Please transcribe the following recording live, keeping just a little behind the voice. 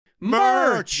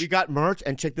merch. We got merch,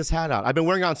 and check this hat out. I've been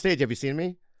wearing it on stage. Have you seen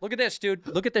me? Look at this, dude.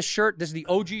 Look at this shirt. This is the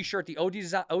OG shirt. The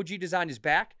OG design is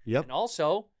back. Yep. And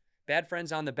also, Bad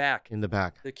Friends on the back. In the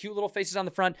back. The cute little faces on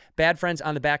the front, Bad Friends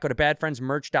on the back. Go to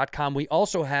badfriendsmerch.com. We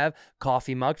also have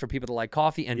coffee mugs for people that like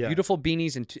coffee and beautiful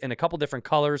beanies in a couple different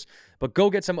colors. But go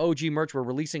get some OG merch. We're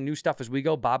releasing new stuff as we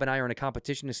go. Bob and I are in a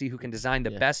competition to see who can design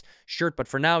the best shirt. But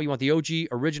for now, you want the OG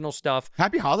original stuff.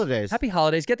 Happy holidays. Happy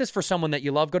holidays. Get this for someone that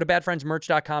you love. Go to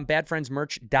badfriendsmerch.com,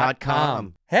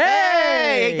 badfriendsmerch.com.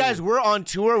 Hey, guys, we're on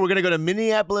tour. We're going to go to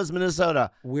Minneapolis,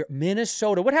 Minnesota.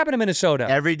 Minnesota. What happened to Minnesota?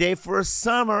 Every day for a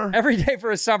summer. Every day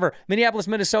for a summer. Minneapolis,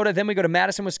 Minnesota. Then we go to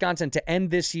Madison, Wisconsin to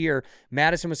end this year.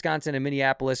 Madison, Wisconsin, and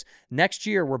Minneapolis. Next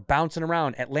year, we're bouncing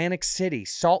around Atlantic City,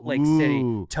 Salt Lake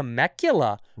City,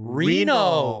 Temecula,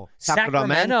 Reno,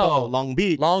 Sacramento, Long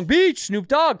Beach. Long Beach, Snoop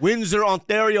Dogg. Windsor,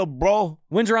 Ontario, bro.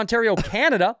 Windsor, Ontario,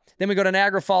 Canada. Then we go to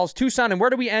Niagara Falls, Tucson, and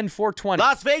where do we end 420?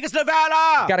 Las Vegas,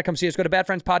 Nevada. Got to come see us. Go to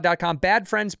badfriendspod.com,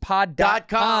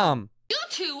 badfriendspod.com. You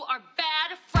two are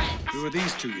bad friends. Who are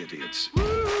these two idiots? A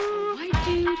white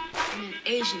dude and an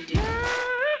Asian dude.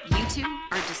 You two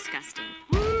are disgusting.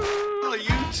 Well, you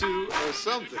two are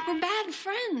something. We're bad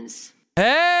friends.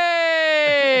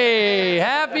 Hey!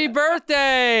 Happy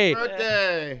birthday!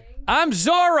 Birthday. I'm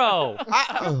Zorro.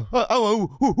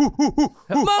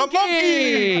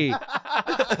 Monkey!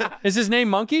 Is his name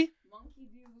Monkey?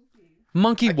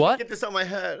 Monkey what? Get this on my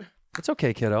head. It's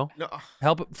okay, kiddo. No.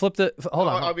 Help it. Flip the. Hold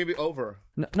on. I'll maybe over.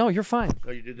 No, you're fine.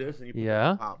 Oh, you do this? And you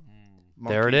Yeah. Oh.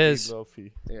 There it is.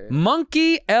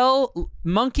 Monkey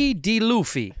D.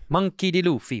 Luffy. Monkey D. Luffy. Monkey D.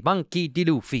 Luffy. Monkey D.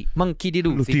 Luffy.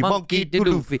 Monkey D.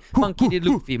 Luffy. Monkey D.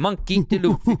 Luffy. Monkey D.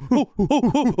 Luffy.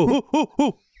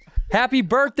 Happy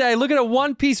birthday. Look at a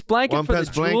one-piece blanket for the One-piece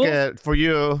jewels. blanket for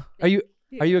you. Are you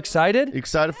excited?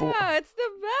 Excited for? Yeah, it's the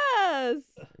best.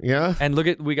 Yeah. And look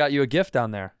at, we got you a gift down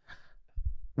there.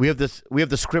 We have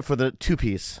the script for the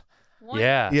 2-piece.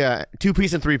 Yeah. Yeah,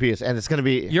 2-piece and 3-piece, and it's gonna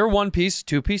be You're 1-piece,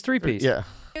 2-piece, 3-piece. Yeah.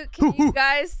 Can you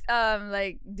guys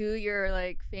like do your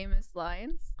like famous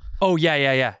lines? Oh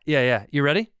yeah. You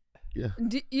ready?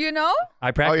 Do you know?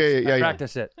 I practice. yeah.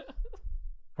 Practice it.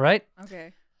 Right?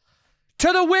 Okay.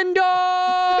 To the window,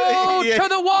 to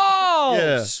the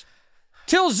walls,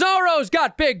 till Zorro's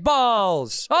got big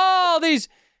balls. Oh, these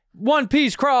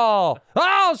one-piece crawl.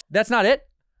 Oh, that's not it.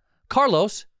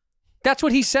 Carlos, that's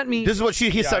what he sent me. This is what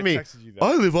he sent me.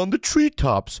 I live on the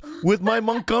treetops with my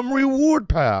Montgomery Ward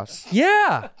pass.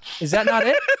 Yeah. Is that not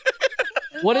it?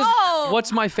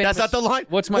 What's my famous? That's not the line.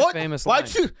 What's my famous line?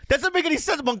 That doesn't make any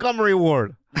sense, Montgomery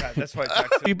Ward. Yeah, that's why Jack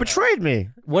said You betrayed me.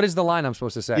 What is the line I'm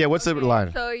supposed to say? Yeah, what's the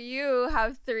line? So you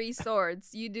have 3 swords.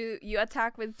 You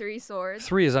attack with 3 swords.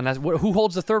 3 is unnecessary. Who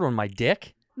holds the third one? My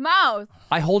dick? Mouth.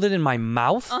 I hold it in my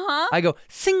mouth? Uh-huh. I go,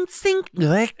 sing, sing.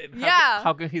 Yeah.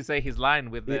 How can he say his line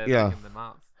with the Yeah. in the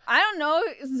mouth? I don't know.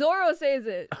 Zorro says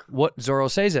it. What Zorro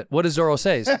says it? What does Zorro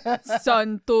say?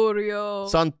 Santorio.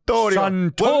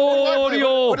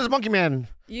 Santorio. What does Monkey Man?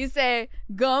 You say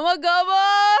gama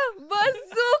gama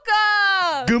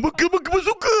bazooka. Gumba gumba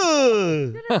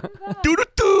bazooka. Do do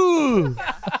do.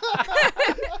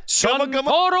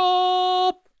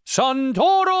 Santoro.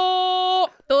 Santoro.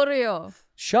 Torio.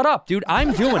 Shut up, dude.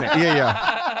 I'm doing it.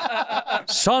 Yeah.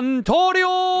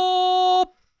 Santorio.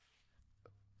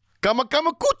 Gama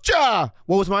gama kucha.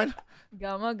 What was mine?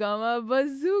 Gama gama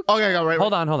bazooka. Okay, right.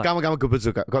 Hold on. Gama gama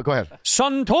bazooka. Go ahead.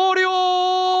 Santorio.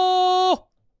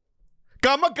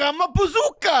 Gama gama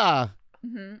bazooka.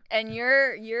 Mm-hmm. And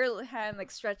your hand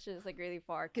like stretches like really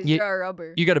far because Ye- you're a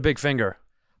rubber. You got a big finger.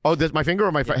 Oh, this my finger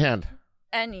or my hand?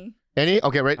 Any. Any?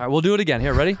 Okay, right. All right, we'll do it again.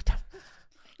 Here, ready?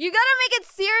 You gotta make it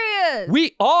serious.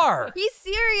 We are He's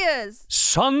serious.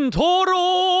 Santoro.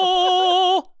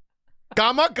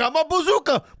 Gama gama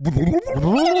bazooka.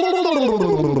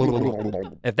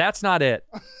 If that's not it,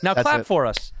 now That's clap it. for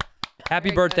us. Happy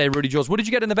Very birthday, good. Rudy Jules. What did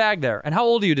you get in the bag there? And how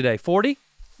old are you today? 40?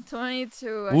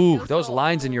 22. I Ooh, feel those so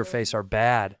lines in your old. face are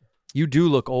bad. You do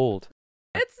look old.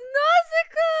 It's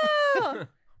Nausicaa.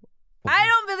 I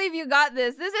don't believe you got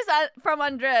this. This is from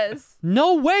Andres.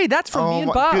 No way. That's from me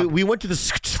and Bob. Dude, we went to this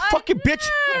fucking bitch.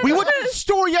 We went to the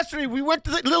store yesterday. We went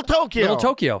to the Little Tokyo. Little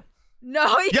Tokyo.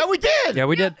 No. Yeah, we did. Yeah,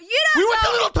 we did. You don't We went know.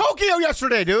 to Little Tokyo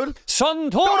yesterday, dude.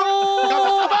 Santoro.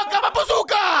 Gama gama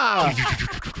bazooka.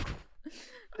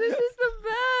 This is the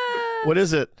best. What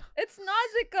is it? It's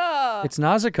Nausicaa. It's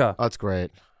Nausicaa. Oh, that's great.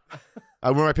 I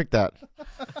remember I picked that.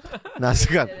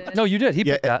 Nausicaa. No, you did. He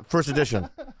Yeah, picked that. first edition.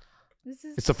 This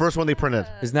is It's the first one they printed.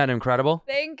 Isn't that incredible?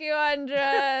 Thank you,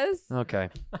 Andres. Okay.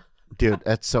 Dude,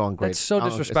 that's so ungrateful. That's so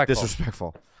disrespectful. It's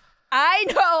disrespectful. I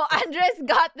know. Andres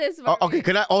got this for Okay, me.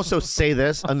 can I also say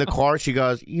this? In the car, she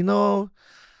goes,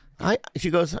 She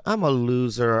goes, I'm a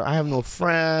loser. I have no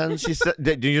friends. She said,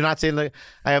 do you not say like,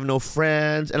 I have no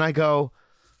friends? And I go,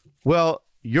 well,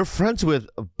 you're friends with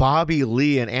Bobby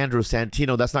Lee and Andrew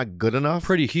Santino. That's not good enough.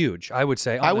 Pretty huge, I would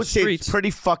say. I would say it's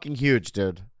pretty fucking huge,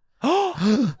 dude.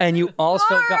 And you also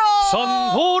got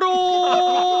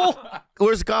Santoro.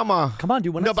 Where's Gamma? Come on,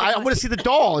 dude. No, but I want to see the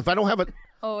doll. If I don't have it.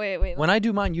 Oh, wait. When I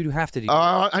do mine, you do have to do.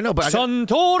 I know, but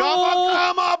Santoro.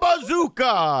 Gamma bazooka.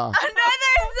 Another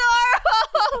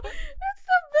Zorro. That's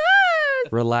the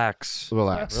best.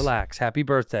 Relax. Happy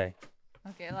birthday.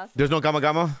 Okay, last. There's no Gamma.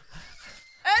 And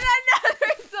another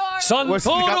Zorro. Where's the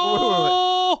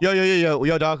Santoro.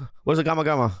 Yo, dog. Where's the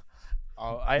Gamma?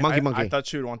 Oh, Monkey. I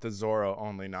thought you would want the Zorro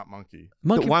only, not monkey.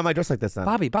 Why am I dressed like this then?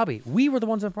 Bobby, we were the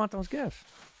ones that brought those gifts.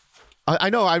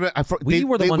 I know. We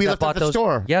were the ones we that left bought at the those.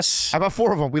 store. Yes. I bought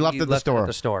 4 of them. We left You at the left store. at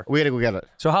the store. We had to go get it.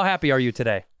 So how happy are you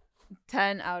today?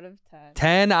 10 out of 10.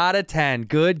 10 out of 10.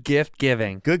 Good gift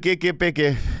giving. Good get big.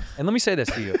 And let me say this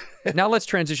to you. Now let's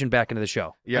transition back into the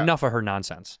show. Yeah. Enough of her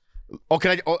nonsense. Oh,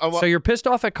 can I? So you're pissed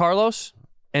off at Carlos,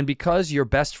 and because your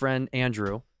best friend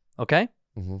Andrew, okay?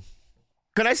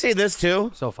 Can I say this too?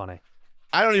 So funny.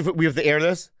 I don't even. We have to air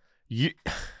this. You.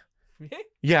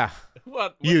 Yeah.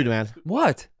 What? You, man.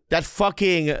 What? That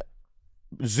fucking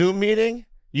Zoom meeting.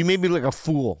 You made me look like a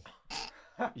fool.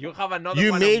 You have another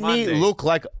You one made on me Monday. look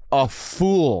like a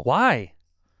fool. Why?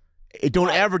 Don't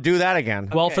ever do that again.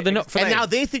 Well, Okay, for the and now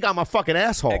they think I'm a fucking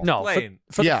asshole. no, Explain.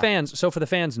 for Yeah. the fans. So for the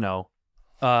fans, no.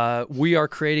 We are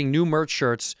creating new merch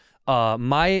shirts.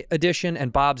 My edition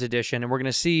and Bob's edition, and we're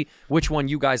gonna see which one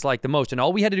you guys like the most. And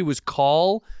all we had to do was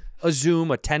call a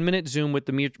 10-minute Zoom with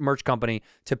the merch company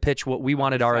to pitch what we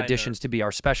wanted our Designer. editions to be,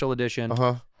 our special edition.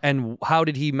 Uh-huh. And how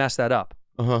did he mess that up?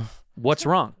 What's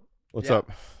wrong? What's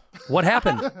up? What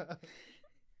happened?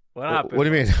 What happened? What do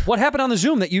you mean? What happened on the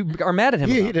Zoom that you are mad at him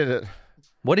He about? did it.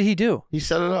 What did he do? He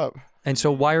set it up. And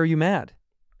so why are you mad?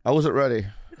 I wasn't ready.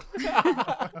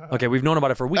 Okay, we've known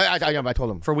about it for weeks. I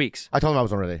told him. For weeks. I told him I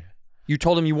wasn't ready. You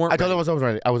told him you weren't I told him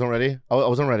ready. I wasn't ready. I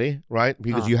wasn't ready, right?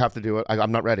 Because you have to do it.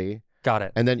 I'm not ready. Got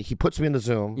it. And then he puts me in the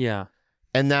Zoom. Yeah.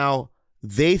 And now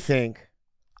they think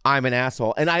I'm an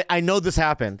asshole. And I know this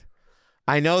happened.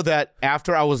 I know that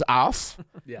after I was off,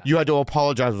 you had to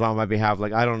apologize on my behalf.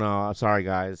 Like, I don't know. I'm sorry,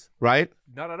 guys. Right?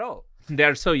 Not at all.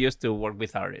 They're so used to work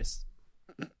with artists.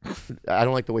 I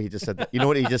don't like the way he just said that. You know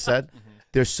what he just said?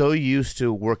 They're so used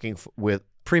to working with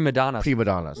Prima donnas. prima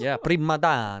donnas. Yeah, prima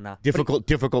donna. Difficult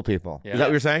people. Yeah. Is that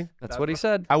what you're saying? That's what he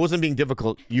said. I wasn't being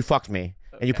difficult. You fucked me.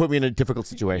 And you put me in a difficult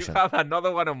situation. You have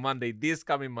another one on Monday, this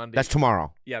coming Monday. That's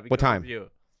tomorrow. Yeah. Because What time? of you.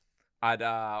 At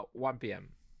 1 p.m.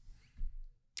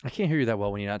 I can't hear you that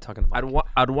well when you're not talking to Mike.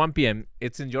 At 1 p.m.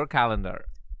 It's in your calendar.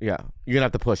 Yeah. You're going to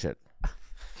have to push it.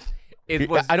 It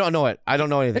was, I don't know it. I don't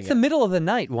know anything. It's the middle of the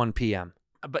night, 1 p.m.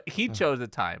 but he chose the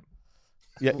time.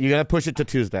 Yeah, you're going to push it to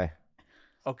Tuesday.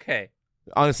 Okay.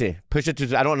 Honestly, push it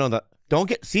to. I don't know that. Don't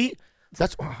get. See,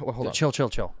 that's. Well, hold on. Chill.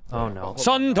 Oh, no.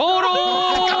 Santoro!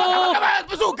 Come on,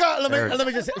 bazooka! Let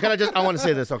me just. Can I just? I want to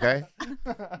say this, okay?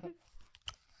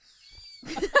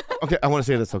 Okay, I want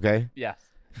to say this, okay? Yeah.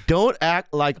 Don't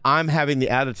act like I'm having the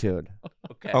attitude.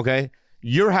 Okay. Okay,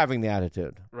 you're having the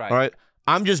attitude. Right. All right.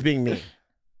 I'm just being me.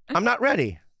 I'm not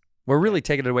ready. We're really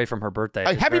taking it away from her birthday.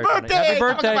 It's Happy very funny. birthday! Happy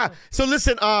birthday! Come on. So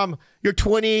listen, you're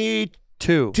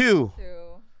 22. Two.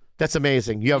 That's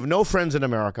amazing. You have no friends in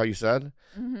America. You said.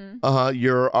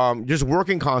 You're just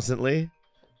working constantly.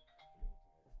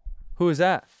 Who is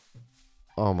that?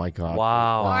 Oh my God.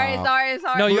 Wow. Sorry.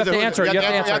 No, you Who have is to it? answer it. You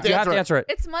have to answer it.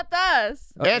 It's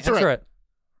Matas. Okay, Answer it.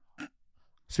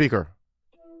 Speaker.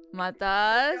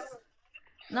 Matas.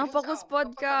 Napakos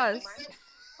podcast.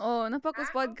 Oh, Napakos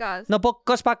podcast.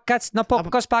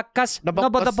 Napokos podcast.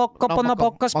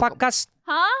 Napokos podcast.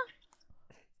 Huh?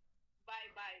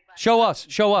 Show us.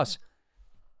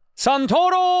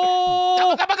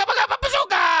 Santoro! Okay,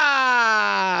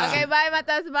 bye,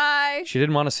 Matas. Bye. She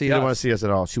didn't want to see She didn't us. want to see us at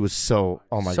all. She was so.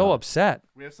 Oh my so God. upset.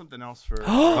 We have something else for.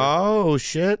 Oh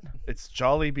shit. It's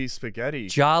Jollibee spaghetti.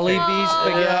 Jolly Bee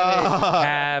spaghetti.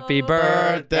 Happy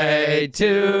birthday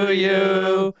to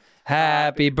you.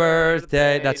 Happy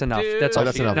birthday. That's enough. That's all.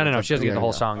 That's she, enough. No. She doesn't get the whole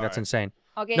Yeah. song. That's insane.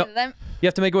 Okay, No. then. You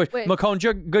have to make a wish. Wait.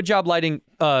 Macone, good job lighting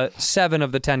 7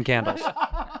 of the 10 candles.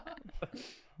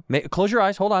 Close your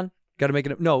eyes. Hold on. Got to make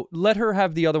it. No, let her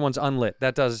have the other ones unlit.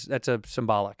 That's a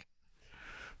symbolic.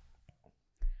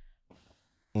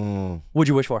 What'd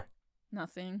you wish for?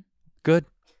 Nothing. Good.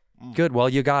 Good. Well,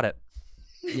 you got it.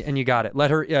 And you got it.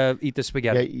 Let her eat the Yeah,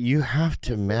 spaghetti. you have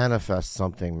to manifest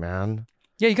something, man.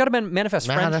 Yeah, you got to manifest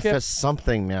friendship. Manifest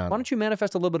something, man. Why don't you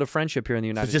manifest a little bit of friendship here in the So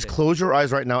United just States? close your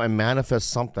eyes right now and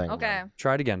manifest something. Okay. man.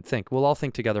 Try it again. Think. We'll all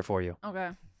think together for you. Okay.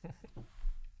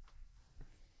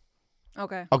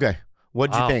 Okay. Okay.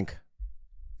 What'd you Wow. think?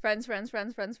 Friends.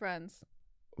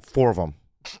 4 of them.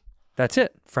 That's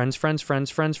it. Friends. 5.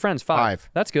 5.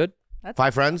 That's good. That's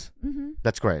 5 friends? Mm-hmm.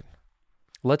 That's great.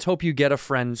 Let's hope you get a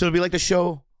friend. So it'll be like the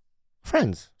show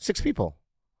Friends. 6 people.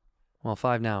 Well,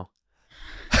 5 now.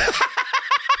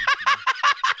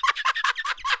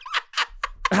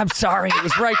 I'm sorry. It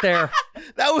was right there.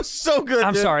 That was so good.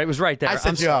 I'm dude. sorry. It was right there. I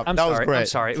set I'm you up. I'm That was sorry. great. I'm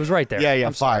sorry. It was right there. Yeah,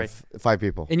 I'm sorry. 5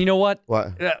 people. And you know what?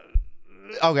 What?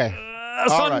 Okay.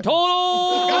 Sum right.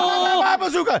 total.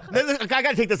 Bazooka. I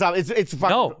gotta take this off. It's fucking.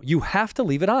 No, you have to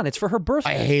leave it on. It's for her I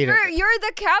birthday. hate it. You're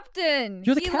the captain.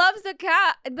 You're the he cap- loves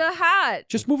the hat.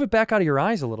 Just move it back out of your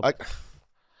eyes a little bit.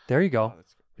 There you go.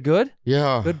 Good?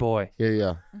 Yeah. Good boy.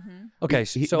 Yeah. Okay,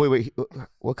 so Wait.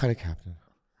 What kind of captain?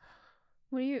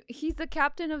 What are you? He's the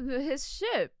captain of his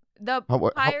ship. The How- how-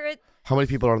 pirate. How many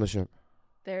people are on the ship?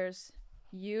 There's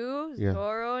you, Yeah.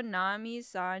 Zoro, Nami,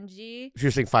 Sanji, So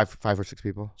you're saying 5 or 6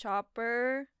 people?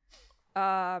 Chopper,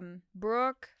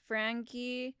 Brooke,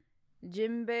 Frankie,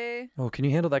 Jinbei. oh, can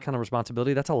you handle that kind of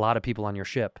responsibility? That's a lot of people on your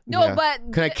ship. No, Yeah.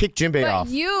 but Can I kick Jinbei but off?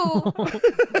 you,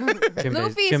 Jinbei's-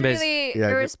 Luffy's Jinbei's- really Yeah,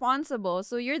 irresponsible.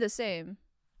 So you're the same.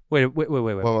 Wait.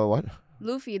 What?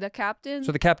 Luffy, the captain.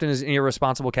 So the captain is an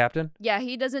irresponsible captain? Yeah,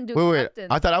 he doesn't do Wait. captain.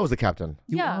 I thought I was the captain.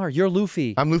 You Yeah. are. You're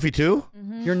Luffy. I'm Luffy too?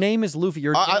 Your name is Luffy.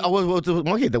 Your What's the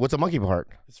monkey? What's the monkey part?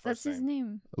 That's his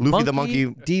name. Luffy the monkey.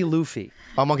 D. Luffy.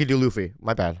 Oh, monkey do Luffy.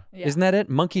 My bad. Yeah. Isn't that it?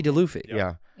 Monkey D. Luffy.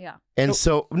 Yeah. Yeah. And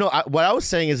so, no, what I was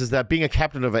saying is that being a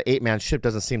captain of an 8-man ship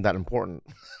doesn't seem that important.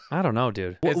 I don't know,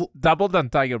 dude. It's double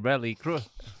than Tiger Belly crew.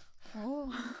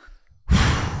 Oh.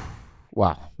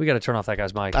 Wow. We got to turn off that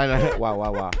guy's mic. I know.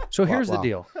 Wow. So Wow, here's the wow.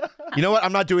 deal. You know what?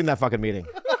 I'm not doing that fucking meeting.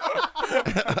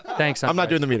 Thanks. I'm not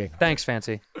doing the meeting. Thanks,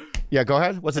 Fancy. Yeah, go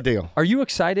ahead. What's the deal? Are you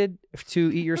excited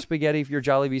to eat your spaghetti, your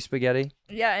Jollibee spaghetti?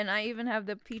 Yeah, and I even have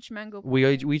the peach mango. We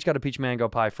each got a peach mango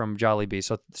pie from Jollibee.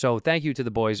 So thank you to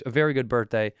the boys. A very good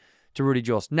birthday to Rudy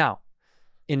Jules. Now,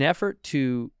 in effort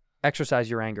to exercise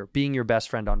your anger, being your best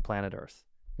friend on planet Earth,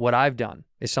 what I've done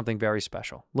is something very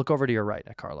special. Look over to your right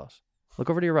at Carlos. Look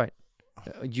over to your right.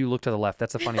 You look to the left.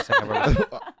 That's the funniest thing I've ever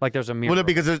done. Like there's a mirror. Well, no,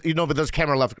 because there's, but there's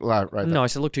camera left right there. No, I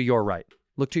said look to your right.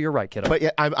 Look to your right, kiddo. But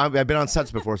yeah, I've been on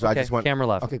sets before, so I Okay, just went. camera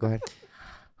left. Okay, go ahead.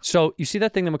 So you see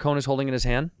that thing that Macone is holding in his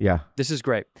hand? Yeah. This is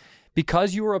great.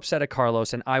 Because you were upset at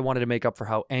Carlos and I wanted to make up for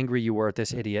how angry you were at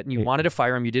this idiot and you wanted to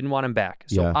fire him, you didn't want him back.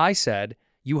 So Yeah. I said,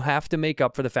 you have to make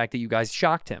up for the fact that you guys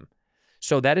shocked him.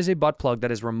 So that is a butt plug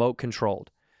that is remote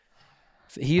controlled.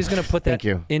 He is going to put that Thank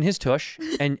you. in his tush,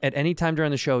 and at any time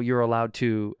during the show, you're allowed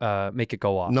to make it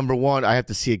go off. Number one, I have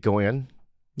to see it go in,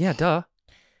 Yeah, duh.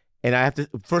 and I have to.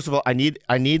 First of all, I need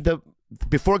the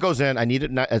before it goes in. I need it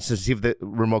to see if the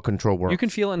remote control works. You can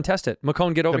feel it and test it.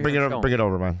 Macone, get over bring here. it and over. show Bring him. it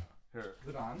over, man.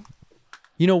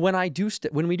 You know,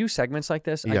 when we do segments like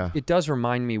this, Yeah. it does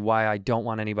remind me why I don't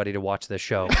want anybody to watch this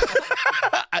show.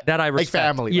 That I respect.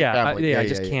 family, like Yeah, family. I Yeah,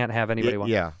 just yeah, can't have anybody watch.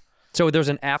 Yeah. So there's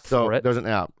an app So for it, there's an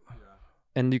app.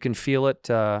 and you can feel it.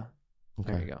 There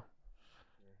Okay. you go.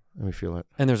 Let me feel it.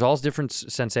 And there's all different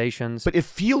sensations. But it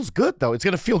feels good though. It's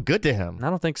gonna feel good to him. I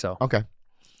don't think so. Okay.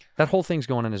 That whole thing's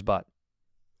going in his butt.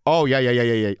 Oh yeah.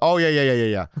 Oh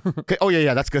yeah. Okay. Oh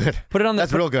yeah. That's good. Put it on.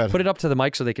 That's real good. Put it up to the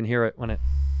mic so they can hear it when it.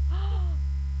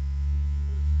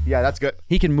 Yeah, that's good.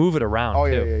 He can move it around. Oh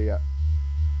too. yeah.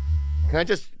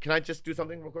 Can I just do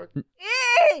something real quick?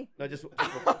 Eh! No, just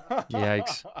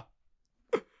Yikes!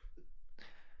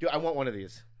 dude, I want one of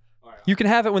these. You can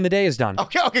have it when the day is done.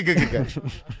 Okay,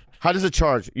 good. How does it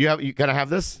charge? You gotta have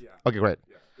this? Yeah. Okay, great.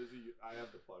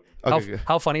 Okay, good.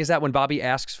 How funny is that when Bobby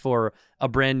asks for a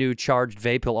brand new charged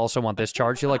vape? He'll also want this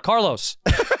charged. You're like, Carlos,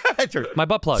 Sure. my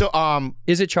butt plug. So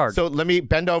is it charged? so let me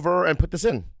bend over and put this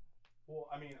in.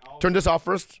 Turn this off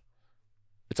first.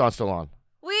 It's on, still on.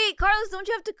 Wait, Carlos, don't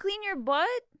you have to clean your butt?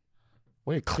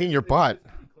 When you clean your butt.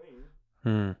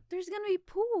 Hmm. There's gonna be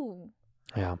poo.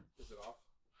 Yeah.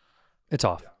 It's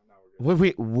off.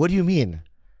 Wait, what do you mean?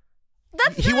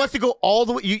 He wants to go all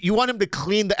the way. You want him to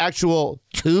clean the actual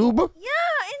tube?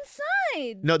 Yeah,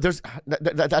 inside. No, there's.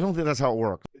 I don't think that's how it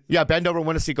works. Yeah, bend over.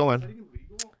 When to see go in.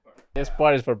 This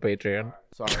part is for Patreon.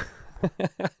 Sorry.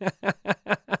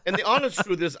 And the honest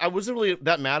truth is, I wasn't really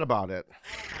that mad about it,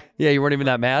 Yeah, you weren't even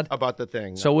that mad. about the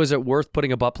thing. So was it worth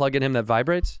putting a butt plug in him that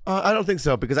vibrates? I don't think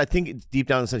so, because I think deep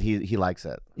down inside he likes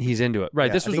it. He's into it. Right.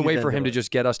 Yeah, this I was a think way he's for him into to it. just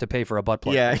get us to pay for a butt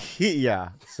plug. Yeah, yeah.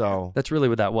 So That's really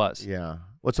what that was. yeah.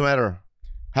 What's the matter?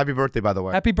 Happy birthday, by the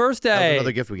way. Happy That was birthday.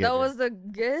 another gift we gave That you. was the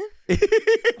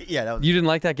gift. Yeah, that was. You didn't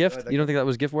like that gift? You don't think that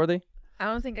was gift worthy? I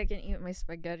don't think I can eat my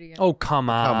spaghetti. Oh, come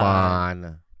on. Come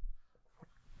on.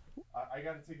 I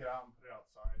gotta take it out and put it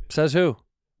outside. Says who?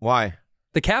 Why?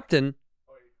 The captain.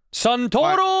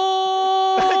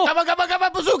 Santoro! Come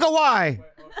on, bazooka. Why?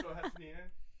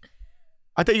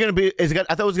 I thought you're gonna be. I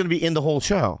thought it was gonna be in the whole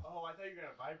show. Oh, I thought you were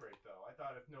gonna vibrate though. I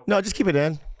thought if no. No, just keep it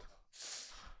in.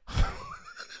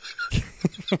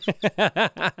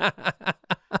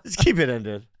 Just keep it in,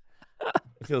 dude.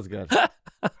 It feels good.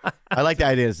 I like the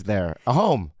idea. It's there. A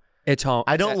home. It's home.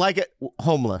 I don't like it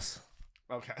homeless.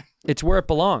 Okay. It's where it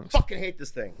belongs. Fucking hate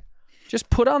this thing. Just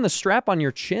put on the strap on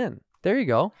your chin. There you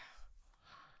go.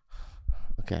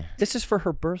 Okay. This is for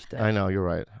her birthday. I know, you're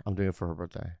right. I'm doing it for her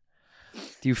birthday.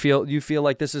 Do you feel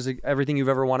like this is everything you've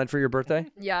ever wanted for your birthday?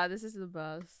 Yeah, this is the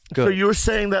best. So Good. you were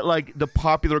saying that like the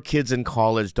popular kids in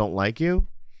college don't like you?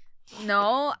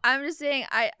 No, I'm just saying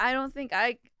I don't think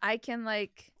I can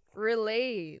like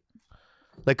relate.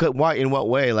 Like why? In what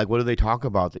way? Like what do they talk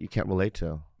about that you can't relate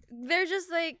to? They're just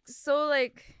like so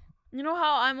like you know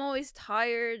how I'm always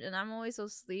tired and I'm always so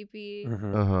sleepy,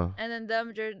 Mhm. and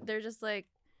then they're just like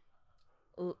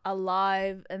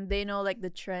alive and they know like the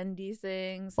trendy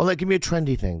things. Oh, like give me a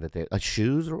trendy thing that they like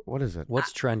shoes or what is it?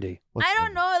 What's trendy? What's I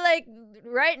don't trendy? know. Like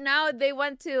right now they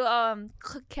went to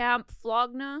Camp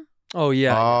Flogna. Oh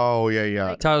yeah, Oh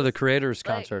yeah. Like, Tyler the Creator's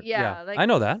like, concert. yeah, like I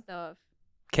know that. stuff.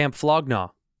 Camp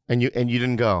Flogna. And you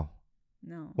didn't go.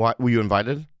 No, Why were you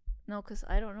invited? no, because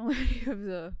I don't know any of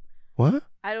the. What?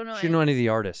 I don't know. She didn't know any of the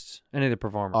artists, any of the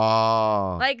performers.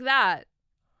 Oh, like that.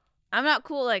 I'm not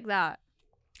cool like that.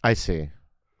 I see.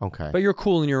 Okay. But you're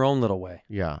cool in your own little way.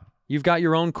 Yeah. You've got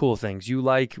your own cool things. You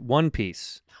like One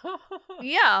Piece.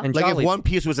 Yeah, And Like Jolly if One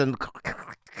Piece was in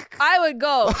I would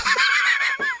go.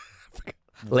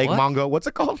 Lake What? Mongo, what's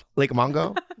it called? Lake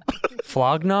Mongo?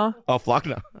 Flogna? Oh,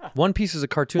 Flogna. One Piece is a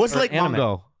cartoon. What's or Lake anime.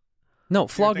 Mongo? No, You're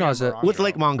Flogna thinking is a. Morongo. What's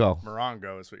Lake Mongo?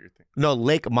 Morongo is what you're thinking. No,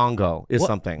 Lake Mongo is What-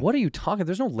 something. What are you talking?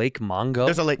 There's no Lake Mongo.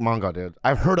 There's a Lake Mongo, dude.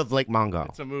 I've heard of Lake Mongo.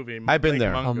 It's a movie. I've been Lake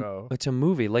there. Mungo. It's a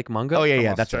movie, Lake Mungo. Oh yeah, From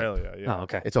yeah, that's right. Australia. Yeah. Oh,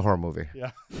 okay. It's a horror movie.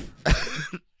 Yeah.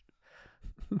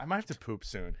 I might have to poop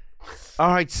soon. All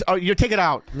right, so, you take it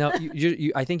out. No,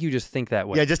 you. I think you just think that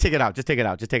way. Yeah, just take it out. Just take it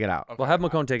out. Just take it out. Well, have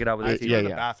McCone take it out with I his have to teeth. go to yeah.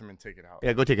 the bathroom and take it out.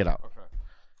 Yeah, go take it out. Okay.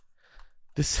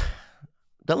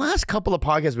 The last couple of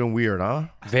podcasts have been weird, huh?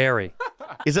 Very.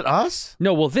 Is it us?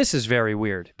 No, well, this is very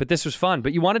weird, but this was fun.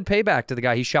 But you wanted payback to the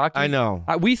guy. He shocked you. I know.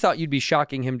 We thought you'd be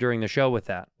shocking him during the show with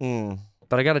that. Mm,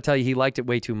 But I got to tell you, he liked it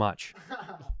way too much.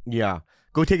 yeah.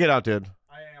 Go take it out, dude.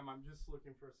 I am. I'm just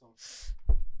looking for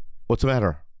some. What's the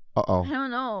matter? Uh-oh. I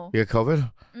don't know. You got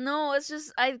COVID? No, it's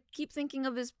just I keep thinking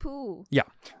of his poo. Yeah.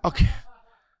 Okay.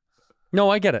 No,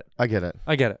 I get it. I get it.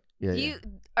 I get it. Yeah, Do yeah. you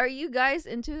are you guys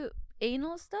into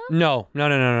anal stuff? No.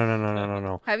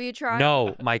 Have you tried?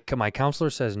 No, my counselor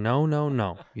says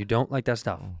no. You don't like that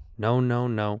stuff. No.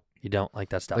 You don't like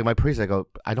that stuff. Like my priest, I go,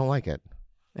 I don't like it.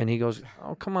 And he goes,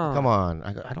 oh, come on. Come on.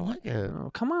 I go, I don't like it.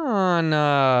 Oh, come on.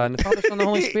 And the Father, Son, and the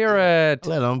Holy Spirit.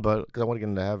 Let them, but because I want to get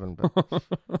into heaven.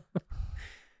 But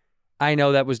I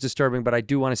know that was disturbing, but I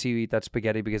do want to see you eat that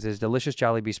spaghetti because it's delicious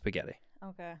Jollibee spaghetti.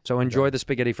 Okay. So enjoy the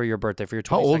spaghetti for your birthday, for your 22nd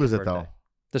how old is it birthday. though?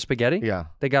 The spaghetti? Yeah.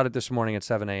 They got it this morning at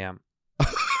 7 a.m.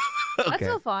 Okay.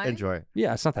 still fine. Enjoy.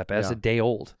 Yeah, it's not that bad. It's Yeah. a day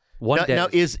old. One Now, day. now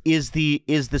is the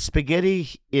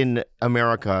spaghetti in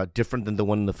America different than the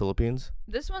one in the Philippines?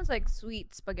 This one's like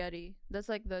sweet spaghetti. That's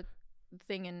like the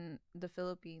thing in the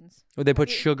Philippines. Would they put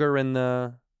Have you- sugar in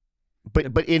the...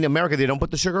 But in America they don't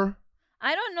put the sugar?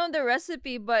 I don't know the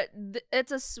recipe, but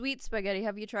it's a sweet spaghetti.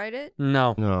 Have you tried it?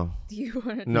 No. No. Do you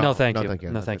want to? No, No, thank no, you. thank you.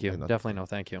 No, No, thank you. thank you. Definitely no,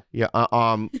 thank you. Yeah.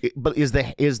 But is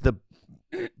the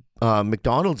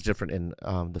McDonald's different in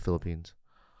the Philippines?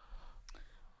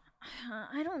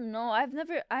 I don't know.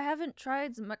 I haven't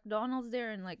tried McDonald's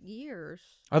there in like years.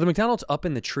 Are the McDonald's up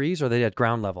in the trees or are they at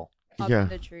ground level? Up Yeah. in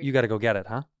the tree. You got to go get it,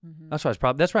 huh? Mhm. That's why it's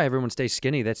probably. That's why everyone stays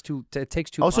skinny. It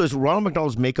takes too Also, much. is Ronald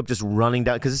McDonald's makeup just running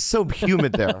down because it's so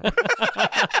humid there?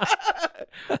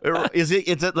 Is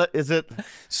it?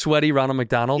 Sweaty Ronald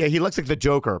McDonald. Yeah, he looks like the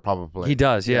Joker, probably. He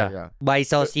does, yeah. Yeah. Why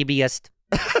so CBS?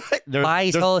 There- Why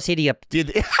there's- so CBS?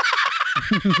 Did-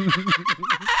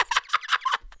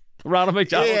 Ronald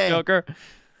McDonald Yeah. Joker.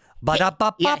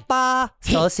 Ba-da-ba-ba-ba.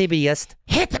 So CBS.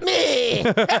 Hit me!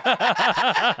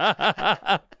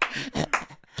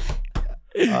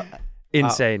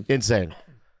 Insane. Insane.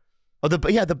 Oh, the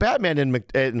Batman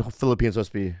in Philippines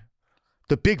must be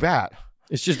the big bat.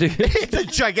 It's just It's a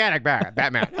gigantic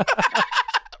Batman.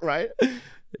 Right?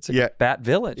 it's a Yeah. bat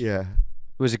village. Yeah.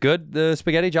 Was it good, the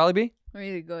spaghetti Jollibee?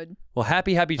 Really good. Well,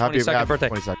 happy 22nd birthday.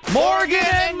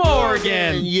 22nd.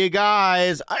 Morgan! You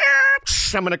guys.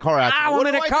 I'm in a car accident. I'm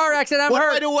in a car accident. I'm What do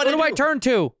hurt. I do? What do I turn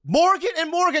to? Morgan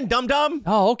and Morgan, dum-dum.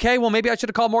 Oh, okay. Well, maybe I should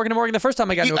have called Morgan & Morgan the first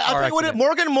time I got into a I'll car tell you what, accident.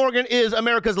 Morgan & Morgan is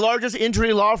America's largest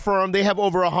injury law firm. They have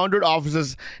over 100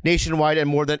 offices nationwide and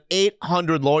more than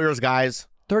 800 lawyers, guys.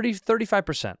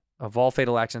 35% of all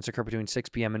fatal accidents occur between 6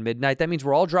 p.m. and midnight. That means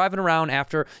we're all driving around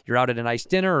after you're out at a nice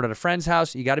dinner or at a friend's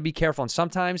house. You got to be careful. And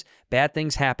sometimes bad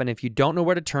things happen. If you don't know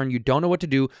where to turn, you don't know what to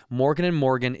do, Morgan &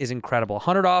 Morgan is incredible.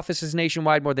 100 offices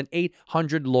nationwide, more than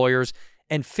 800 lawyers,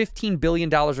 and $15 billion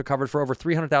recovered for over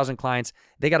 300,000 clients.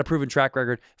 They got a proven track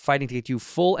record fighting to get you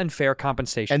full and fair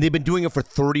compensation. And they've been doing it for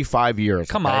 35 years.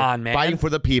 Come okay? on, man. Fighting for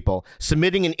the people.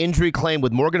 Submitting an injury claim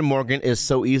with Morgan & Morgan is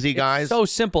so easy, guys. It's so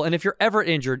simple. And if you're ever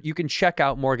injured, you can check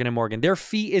out Morgan & Morgan. Their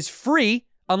fee is free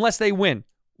unless they win.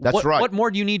 That's right. What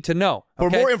more do you need to know? For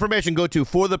okay? more information, go to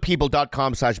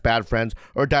forthepeople.com/badfriends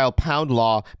or dial pound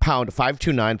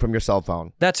 529 from your cell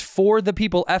phone. That's For the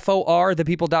People, FOR,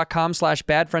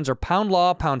 thepeople.com/badfriends or pound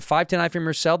 529 from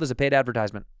your cell. There's a paid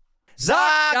advertisement.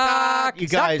 ZocDoc! You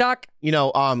guys, ZocDoc. you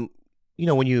know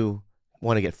when you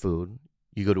want to get food,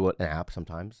 you go to an app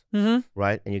sometimes,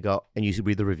 right? And you go and you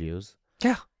read the reviews.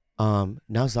 Yeah. Now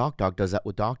ZocDoc does that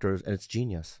with doctors, and it's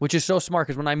genius. Which is so smart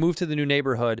because when I moved to the new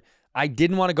neighborhood, I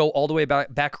didn't want to go all the way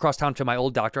back across town to my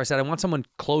old doctor. I said, I want someone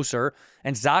closer.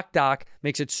 And ZocDoc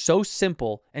makes it so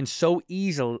simple and so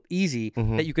easy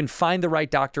that you can find the right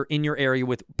doctor in your area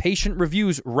with patient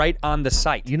reviews right on the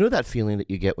site. You know that feeling that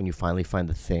you get when you finally find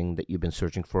the thing that you've been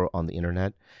searching for on the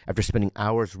internet? After spending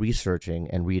hours researching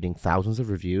and reading thousands of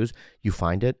reviews, you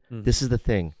find it. This is the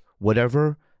thing.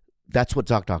 That's what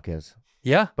ZocDoc is.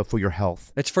 Yeah. But for your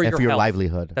health. It's for and your for your health.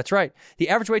 livelihood. That's right. The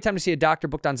average wait time to see a doctor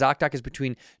booked on ZocDoc is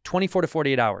between 24 to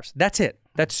 48 hours. That's it.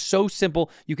 That's so simple.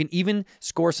 You can even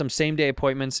score some same-day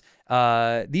appointments.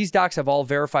 These docs have all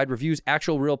verified reviews,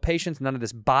 actual real patients, none of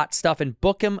this bot stuff, and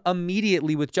book them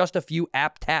immediately with just a few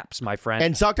app taps, my friend.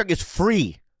 And ZocDoc is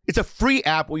free. It's a free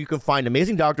app where you can find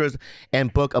amazing doctors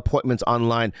and book appointments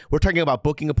online. We're talking about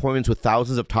booking appointments with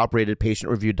thousands of top-rated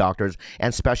patient-reviewed doctors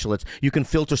and specialists. You can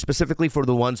filter specifically for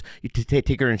the ones you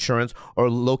take your insurance or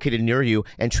located near you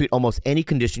and treat almost any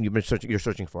condition you're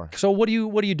searching for. So what are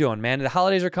you doing, man? The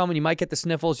holidays are coming. You might get the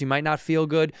sniffles. You might not feel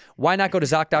good. Why not go to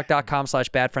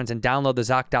ZocDoc.com/badfriends and download the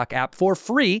ZocDoc app for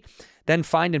free? Then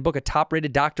find and book a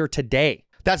top-rated doctor today.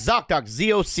 That's ZocDoc,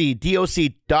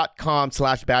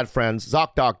 ZocDoc.com/badfriends,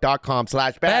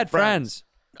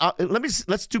 ZocDoc.com/badfriends.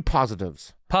 Let's do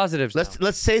positives. Positives.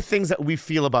 Let's say things that we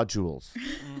feel about Jules.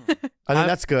 I think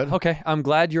that's good. Okay, I'm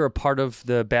glad you're a part of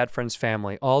the Bad Friends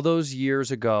family. All those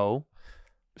years ago,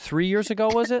 3 years ago,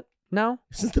 was it? No?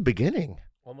 Since the beginning.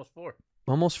 Almost 4.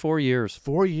 Almost 4 years.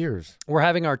 4 years. We're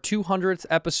having our 200th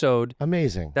episode.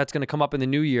 Amazing. That's going to come up in the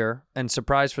new year. And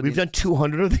surprise for We've done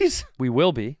 200 of these? We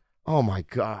will be. Oh, my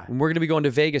God. And we're going to be going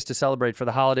to Vegas to celebrate for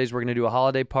the holidays. We're going to do a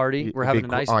holiday party. We're having a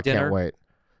nice dinner. I can't wait.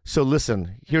 So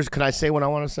listen, can I say what I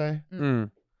want to say?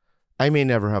 I may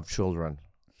never have children.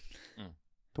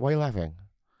 Why are you laughing?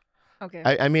 Okay.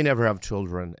 I may never have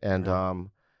children, and I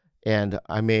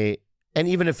may, and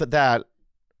even if at that,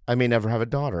 I may never have a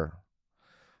daughter.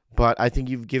 But I think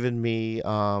you've given me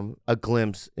a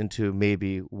glimpse into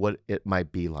maybe what it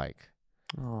might be like,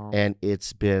 and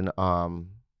it's been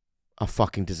a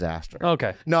fucking disaster.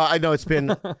 Okay. No, I know it's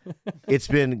been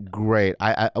great.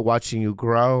 I watching you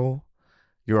grow.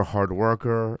 You're a hard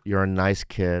worker. You're a nice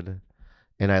kid,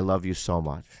 and I love you so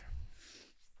much.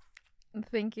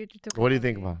 Thank you. What do you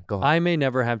think about? Go ahead. I may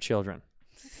never have children.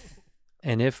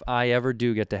 And if I ever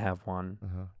do get to have one,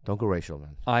 don't go racial,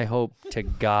 man. I hope to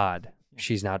God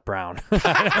she's not brown.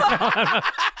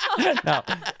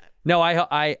 No,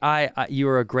 I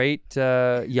you're a great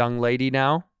young lady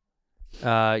now.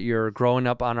 You're growing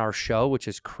up on our show, which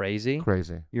is crazy.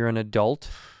 Crazy. You're an adult,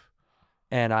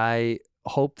 and I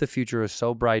hope the future is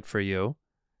so bright for you,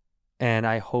 and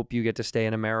I hope you get to stay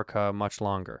in America much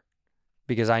longer,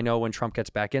 because I know when Trump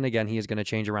gets back in again, he is going to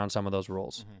change around some of those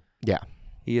rules. Yeah.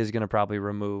 He is going to probably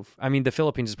remove. I mean, the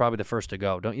Philippines is probably the first to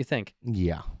go, don't you think?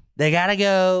 Yeah. They gotta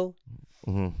go.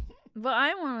 But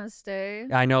I want to stay.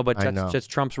 I know, but I that's know.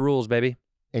 just Trump's rules, baby.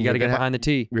 And You got to you're get gonna behind the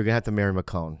T. You're gonna have to marry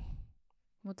McCone.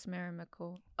 What's Mary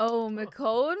McCone? Oh,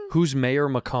 McCone? Who's Mayor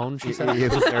McCone? She said. Yeah,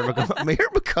 Mayor McCone. Mayor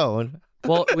McCone.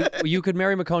 Well, you could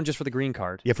marry McCone just for the green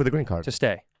card Yeah, for the green card. to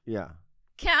stay. Yeah.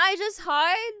 Can't I just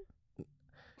hide?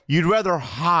 You'd rather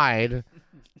hide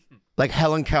like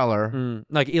Helen Keller.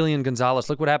 Like Elian Gonzalez.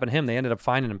 Look what happened to him. They ended up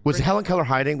finding him. Was Helen Keller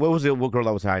hiding? What was the girl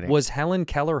that was hiding? Was Helen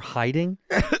Keller hiding?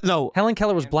 no. Helen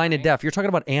Keller was blind and deaf. You're talking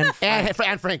about Anne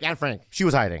Frank. Anne Frank. She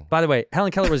was hiding. By the way,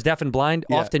 Helen Keller was deaf and blind.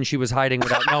 Yeah. Often she was hiding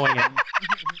without knowing it.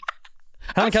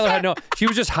 Helen Keller had no. She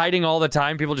was just hiding all the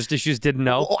time. People just didn't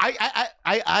know. Oh,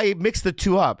 I mixed the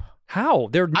two up. How?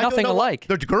 They're I don't nothing know alike.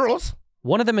 They're girls.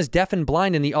 One of them is deaf and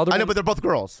blind, and the other I know, one... but they're both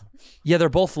girls. Yeah, they're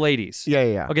both ladies.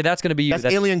 Yeah. Okay, that's going to be you.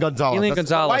 That's Alien Gonzalez. Alien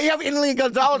Gonzalez. Why do you have Alien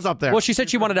Gonzalez up there? Well, she said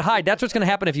she wanted to hide. That's what's going to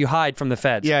happen if you hide from the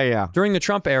feds. Yeah. During the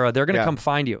Trump era, they're going to Yeah. come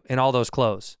find you in all those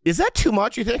clothes. Is that too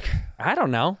much, you think? I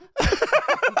don't know.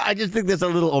 I just think that's a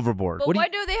little overboard. But why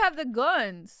do they have the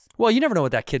guns? Well, you never know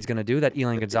what that kid's going to do, that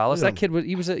Alien Gonzalez. That kid,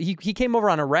 he came over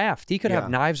on a raft. He could have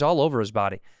knives all over his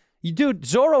body. Dude,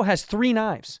 Zorro has 3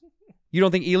 knives. You don't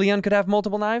think Elian could have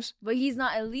multiple knives? But he's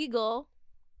not illegal.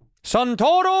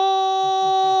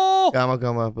 Santoro!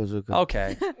 Gama bazooka.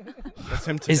 Okay. That's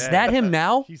him today. Is that him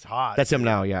now? He's hot. That's him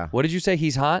now, yeah. What did you say?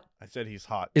 He's hot? I said he's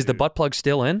hot. Is the dude. butt plug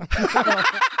still in?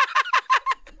 I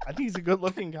think he's a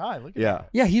good-looking guy. Look at Yeah. him.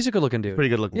 Yeah, he's a good-looking dude. Pretty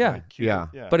good looking. Yeah. guy. Cute. Yeah.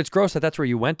 Yeah. But it's gross that that's where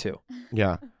you went to.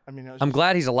 Yeah. I mean, I'm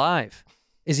glad he's alive.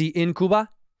 Is he in Cuba?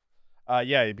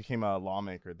 Yeah, he became a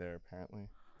lawmaker there apparently.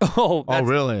 Oh,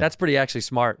 really? That's pretty actually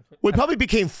smart. We probably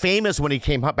became famous when he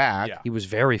came back. Yeah. He was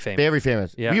very famous. Very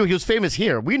famous. Yeah. He was famous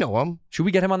here. We know him. Should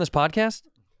we get him on this podcast?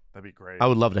 That'd be great. I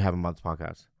would love to have him on this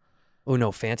podcast. Oh,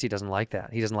 no, Fancy doesn't like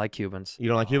that. He doesn't like Cubans. You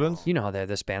don't like Cubans? You know how they're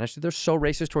the Spanish. They're so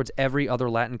racist towards every other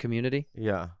Latin community.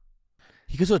 Yeah.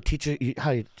 He goes to teach you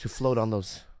how to float on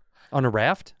those. On a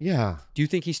raft? Yeah. Do you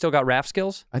think he's still got raft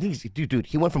skills? I think dude,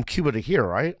 he went from Cuba to here,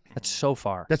 right? That's so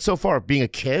far. That's so far. Being a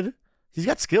kid, he's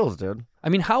got skills, dude. I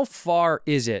mean, how far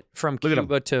is it from Look at him.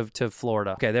 Cuba to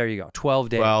Florida? Okay, there you go. 12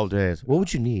 days. 12 days. What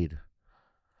would you need?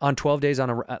 On 12 days on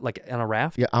a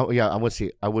raft? Yeah, I would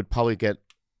see. I would probably get,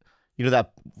 the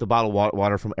bottle of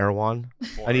water from Erewhon.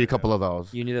 I need a couple of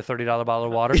those. You need a $30 bottle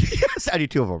of water? Yes, I need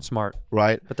 2 of them. Smart.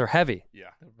 Right? But they're heavy. Yeah.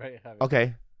 Very heavy.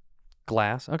 Okay.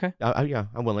 Glass. Okay. Yeah,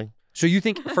 I'm willing. So you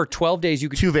think for 12 days you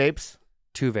could 2 vapes.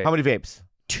 2 vapes? How many vapes?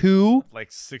 2?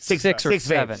 Like six Six or Six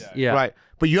 7. vapes. Yeah. Right.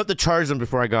 But you have to charge them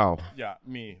before I go. Yeah,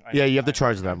 me. Yeah, you have to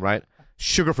charge them, right?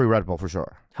 Sugar-free Red Bull for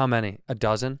sure. How many? A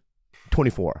dozen?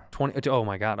 24. 20? Oh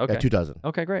my God. Okay. Yeah, 2 dozen.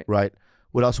 Okay, great. Right.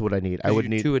 What else would I need? I You would do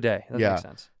need 2 a day. That Yeah. makes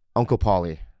sense. Uncle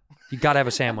Polly. You got to have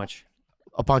a sandwich.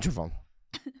 A bunch of them.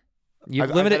 You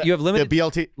have I limited. gotta- You have limited. The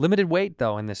BLT. Limited weight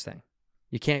though in this thing.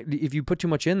 You can't. If you put too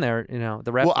much in there,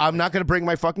 the rest. Well, I'm not going to bring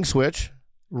my fucking Switch.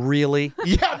 Really?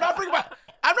 Yeah,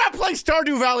 I'm not playing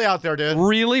Stardew Valley out there, dude.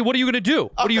 Really? What are you gonna do?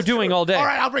 What are you doing all day? All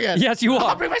right, I'll bring it. Yes, you are.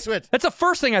 I'll bring my Switch. That's the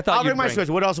first thing I thought I'll you'd bring my Switch.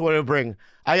 What else would I bring?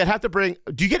 I'd have to bring.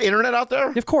 Do you get internet out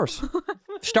there? Of course.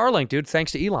 Starlink, dude.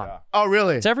 Thanks to Elon. Oh,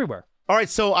 really? It's everywhere. All right,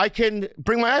 so I can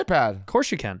bring my iPad Of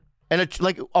course you can. and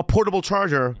like a portable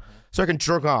charger, so I can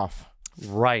jerk off.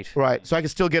 Right. Right, so I can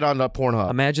still get on Pornhub.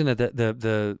 Imagine that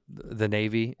the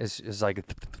Navy is like,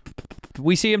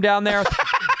 we see him down there.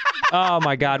 Oh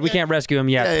my God, we can't rescue him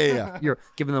yet. Yeah. You're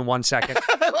giving them 1 second.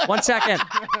 1 second.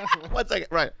 1 second.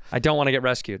 Right. I don't want to get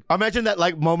rescued. Imagine that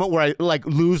like moment where I like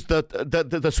lose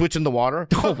the switch in the water.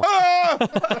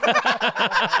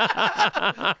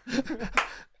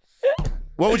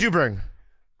 What would you bring?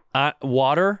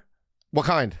 Water, What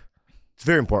kind? It's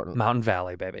very important. Mountain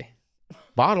Valley, baby.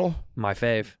 Bottle. My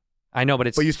fave. I know, but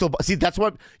it's But you still see. That's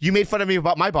what you made fun of me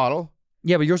about my bottle.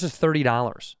 yeah, but yours is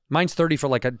 $30. Mine's 30 for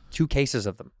like 2 cases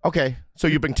of them. Okay, so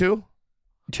you bring 2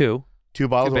 2.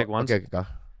 bottles. 2 big ones. Okay, go.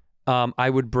 I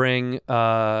would bring.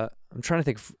 I'm trying to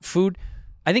think. Food.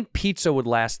 I think pizza would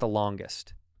last the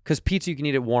longest because pizza you can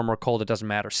eat it warm or cold. It doesn't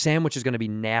matter. Sandwich is going to be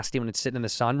nasty when it's sitting in the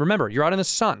sun. Remember, you're out in the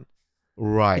sun.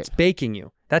 Right. It's baking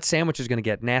you. That sandwich is going to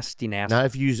get nasty. Not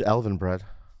if you use elven bread.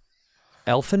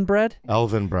 Elfin bread?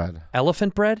 Elven bread.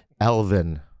 Elephant bread?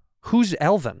 Elven. Who's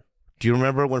Elvin? Do you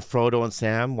remember when Frodo and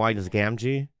Sam, why does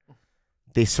Gamgee?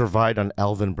 They survived on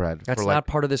elven bread. That's for not like,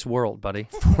 part of this world, buddy.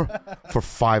 for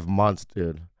 5 months,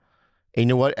 dude. And you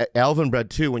know what? Elven bread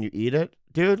too. When you eat it,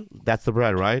 dude, that's the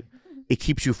bread, right? It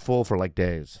keeps you full for like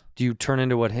days. Do you turn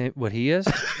into what he is?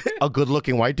 A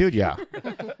good-looking white dude, yeah.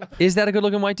 Is that a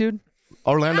good-looking white dude?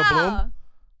 Orlando Bloom.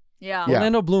 Yeah. Yeah.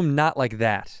 Orlando Bloom, not like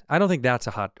that. I don't think that's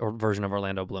a hot version of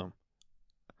Orlando Bloom.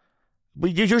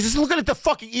 But you're just looking at the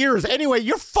fucking ears. Anyway,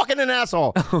 you're fucking an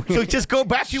asshole. So just go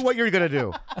back to what you're gonna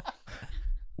do.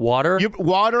 Water?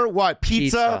 Water, what?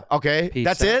 Pizza? Okay, Pizza.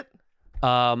 that's it?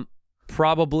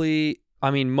 Probably,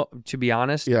 I mean, to be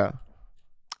honest, Yeah.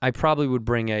 I probably would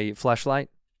bring a flashlight.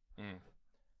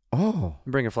 Oh.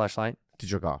 Bring a flashlight. To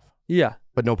jerk off. Yeah.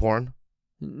 But no porn?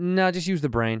 No, just use the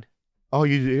brain. Oh,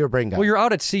 you're a brain guy. Well, you're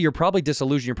out at sea. You're probably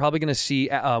disillusioned. You're probably going to see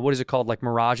what is it called, like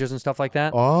mirages and stuff like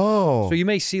that. Oh. So you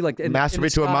may see like in the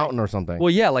masturbate to a sky. mountain or something. Well,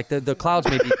 yeah, like the clouds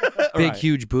may be big,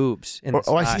 huge boobs. In the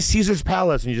I sky. see Caesar's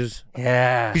Palace, and you just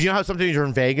Yeah. because you know how sometimes you're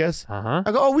in Vegas. Uh-huh.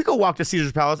 I go, oh, we go walk to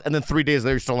Caesar's Palace, and then 3 days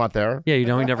later, you're still not there. Yeah, you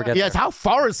never get Yeah, there. it's how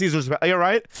far is Caesar's Palace? You're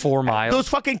right. 4 miles. Those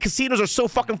fucking casinos are so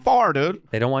fucking far, dude.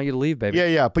 They don't want you to leave, baby.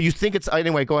 Yeah. But you think it's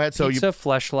anyway. Go ahead. So Pizza,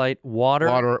 fleshlight, water.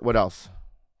 water. What else?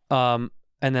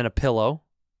 And then a pillow.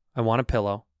 I want a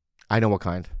pillow. I know what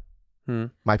kind.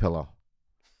 My pillow.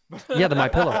 Yeah, the My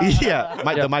Pillow. Yeah,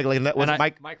 the Mike Lindell. And I-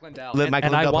 Mike Lindell. Mike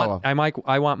And I Lindell want pillow.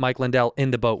 I want Mike Lindell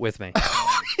in the boat with me.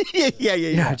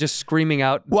 Yeah. Just screaming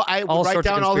out Well, I all write sorts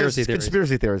down of all his conspiracy theories.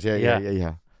 conspiracy theories.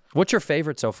 Yeah. What's your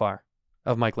favorite so far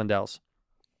of Mike Lindell's?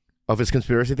 Of his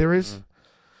conspiracy theories.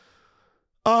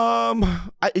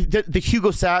 The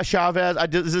Hugo Chavez.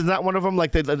 Isn't that one of them?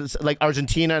 Like like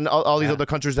Argentina and all these other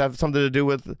countries that have something to do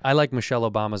with. I like Michelle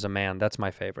Obama as a man. That's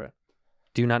my favorite.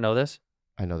 Do you not know this?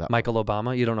 I know that. Michael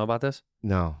Obama? You don't know about this?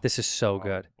 No. This is so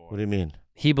good. What do you mean?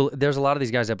 There's a lot of these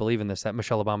guys that believe in this, that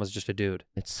Michelle Obama's just a dude.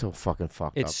 It's so fucking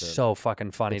fucked It's up. Dude. so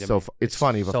fucking funny It's to so me. it's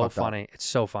funny, but so fucked up. funny. It's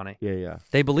so funny. Yeah.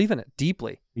 They believe in it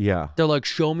deeply. Yeah. They're like,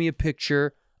 show me a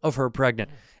picture of her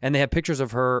pregnant. And they have pictures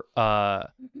of her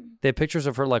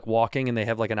like walking, and they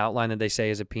have like an outline that they say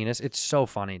is a penis. It's so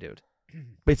funny, dude.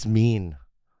 It's mean.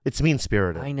 It's mean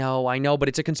spirited. I know, but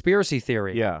it's a conspiracy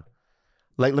theory. Yeah.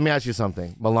 Like, let me ask you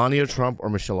something. Melania Trump or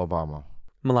Michelle Obama?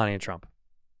 Melania Trump.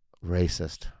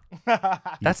 Racist.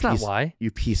 That's not why.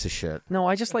 You piece of shit. No,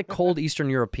 I just like cold Eastern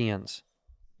Europeans.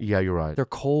 Yeah, you're right. They're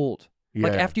cold.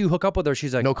 Like Yeah. after you hook up with her,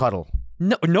 she's like, No cuddle.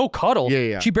 no cuddle.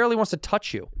 Yeah. She barely wants to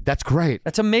touch you. That's great.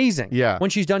 That's amazing. Yeah. When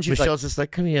she's done, she's Michelle's just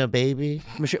like, come here, baby.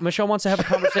 like, Michelle wants to have a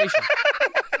conversation.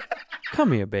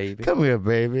 Come here, baby. Come here,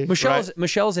 baby.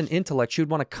 Michelle's an intellect. She would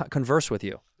want to converse with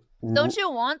you. Don't you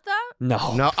want that?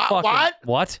 No. No. Fucking- What?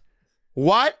 What?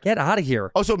 What? Get out of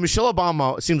here. Oh, so Michelle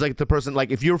Obama seems like the person,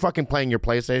 like, if you're fucking playing your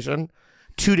PlayStation,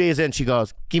 2 days in, she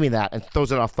goes, give me that, and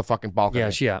throws it off the fucking balcony.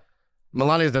 Yeah.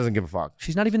 Melania doesn't give a fuck.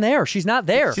 She's not even there. She's not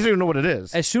there. She doesn't even know what it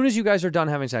is. As soon as you guys are done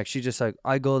having sex, she's just like,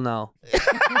 I go now.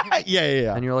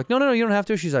 Yeah. And you're like, no, you don't have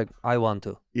to. She's like, I want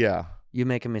to. Yeah. You're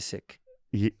making me sick.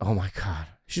 Oh, my God.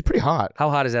 She's pretty hot. How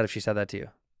hot is that if she said that to you?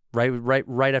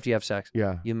 Right after you have sex.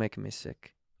 Yeah. You're making me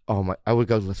sick. Oh, my. I would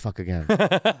go, let's fuck again.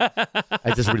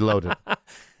 I just reloaded.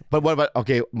 But what about,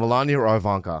 okay, Melania or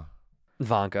Ivanka?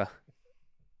 Ivanka,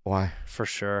 Why? for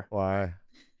sure. Why?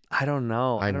 I don't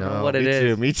know. I don't know what me it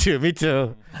is. Me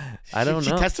too. I don't She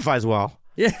know. testifies well.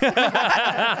 Yeah.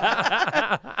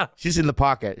 She's in the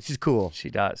pocket. She's cool. She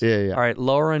does. Yeah. All right,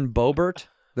 Lauren Boebert,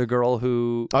 the girl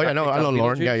who. Oh, yeah, got no, kicked I know off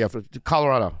Lauren. Beetlejuice, Yeah. For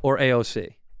Colorado. Or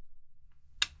AOC.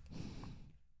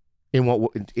 In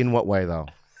what way, though?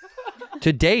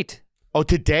 To date. Oh,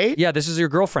 to date? Yeah, this is your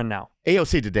girlfriend now.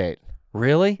 AOC to date.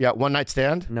 Really? Yeah, one night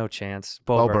stand? No chance.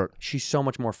 Boebert. She's so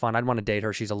much more fun. I'd want to date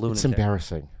her. She's a lunatic. It's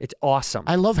embarrassing. It's awesome.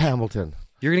 I love Hamilton.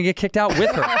 You're going to get kicked out with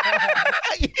her.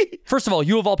 First of all,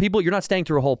 you of all people, you're not staying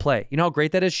through a whole play. You know how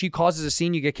great that is? She causes a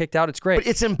scene, you get kicked out. It's great. But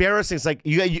it's embarrassing. It's like,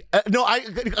 no, I'm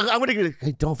going to get,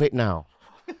 hey, don't vape now.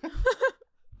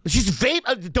 She's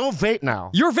vape. Don't vape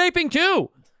now. You're vaping too.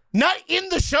 Not in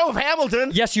the show of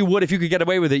Hamilton. Yes, you would. If you could get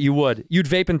away with it, you would. You'd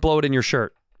vape and blow it in your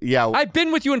shirt. Yeah. I've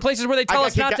been with you in places where they tell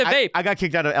us not to vape. I got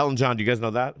kicked out of Elton John. Do you guys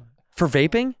know that? For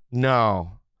vaping?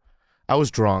 No. I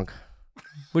was drunk.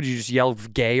 Would you just yell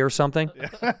gay or something?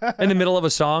 In the middle of a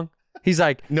song? He's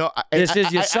like, No. this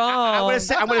is your song.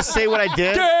 I'm gonna say what I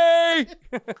did.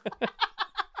 Gay!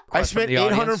 I spent the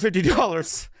audience.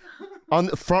 $850 on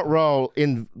the front row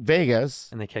in Vegas,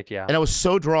 And they kicked you out. and I was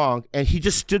so drunk, and he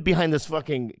just stood behind this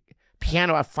fucking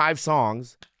piano at 5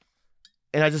 songs,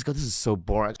 and I just go, this is so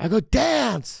boring. I go,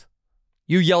 dance!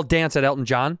 You yelled dance at Elton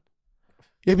John?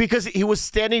 Yeah, because he was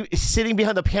sitting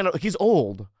behind the piano. He's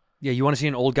old. Yeah, you want to see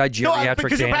an old guy geriatric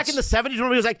because dance? back in the 70s,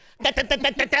 remember he was like, da, da, da,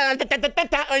 da, da, da, da, da, da,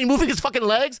 da, and he moving his fucking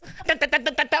legs. Da, da, da,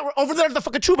 da, da, da, over there, the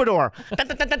fucking troubadour. Da,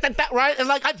 da, da, da, da, da, right? And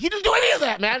like, he didn't do any of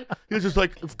that, man. He was just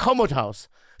like, comatose.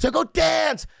 So I go,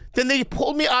 dance. Then they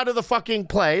pulled me out of the fucking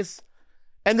place.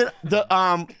 And then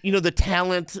the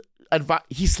talent,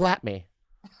 he slapped me.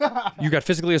 You got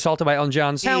physically assaulted by Elton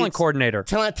John's talent coordinator.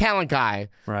 Talent guy.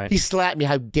 Right. He slapped me.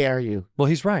 How dare you? Well,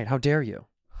 he's right. How dare you?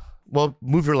 Well,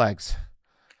 move your legs.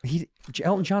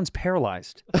 Elton John's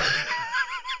paralyzed.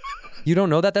 You don't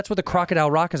know that? That's what the Crocodile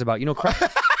Rock is about. You know,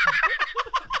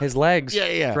 his legs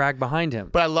drag behind him.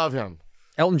 But I love him.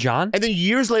 Elton John? And then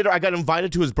years later, I got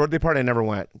invited to his birthday party. I never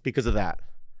went because of that.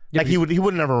 Yeah, like he would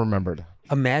have never remembered.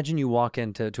 Imagine you walk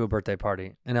into a birthday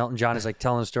party and Elton John is like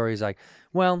telling a story. He's like,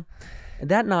 well,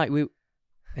 that night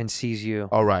and sees you.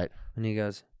 All right. And he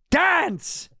goes,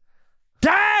 Dance!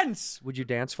 Dance! Would you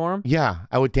dance for him? Yeah,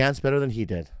 I would dance better than he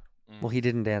did. Well, he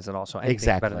didn't dance at all, so anything's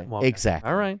better Exactly. than well, okay. Exactly.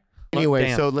 All right. Anyway,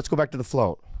 Dance. so let's go back to the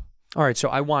float. All right, so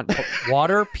I want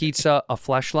water, pizza, a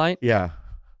fleshlight, Yeah.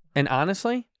 and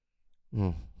honestly,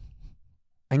 Mm.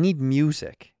 I need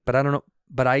music, but I don't know.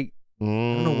 But I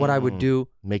don't know what I would do.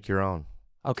 Make your own.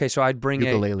 Okay, so I'd bring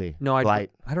Ukulele. No, I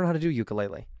Light. don't know how to do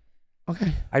ukulele.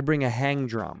 Okay. I'd bring a hang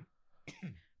drum.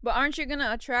 But aren't you gonna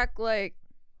attract like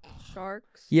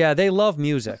sharks? Yeah, they love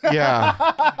music.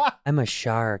 Yeah. I'm a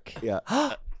shark. Yeah.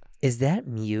 Is that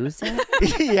music?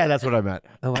 Yeah, that's what I meant.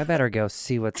 Oh, I better go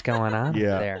see what's going on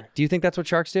Yeah. there. Do you think that's what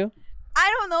sharks do?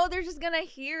 I don't know. They're just gonna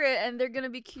hear it and they're gonna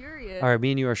be curious. All right,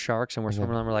 me and you are sharks, and we're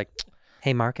swimming around. We're like,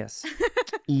 Hey, Marcus,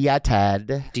 Yeah,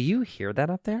 Ted. do you hear that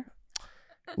up there?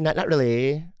 Not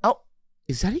really. Oh,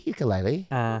 is that a ukulele?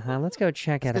 Uh-huh. Let's go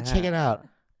check it Let's out. check it out.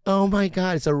 Oh my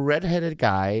God, it's a redheaded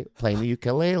guy playing the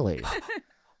ukulele.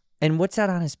 And what's that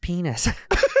on his penis?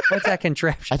 What's that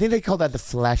contraption? I think they call that the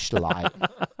fleshlight.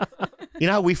 You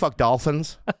know how we fuck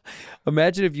dolphins?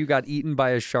 imagine if you got eaten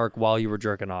by a shark while you were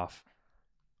jerking off.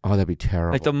 Oh, that'd be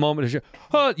terrible. Like the moment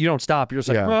you don't stop. You're just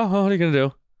like, Yeah. oh, what are you gonna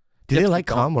do? Do they like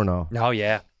cum or no? Oh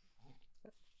yeah.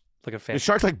 Look at Do fan.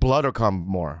 sharks like blood or cum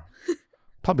more?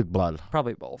 Probably blood.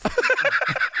 Probably both.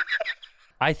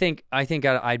 I think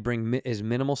I'd bring as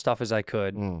minimal stuff as I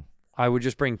could. Mm. I would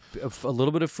just bring a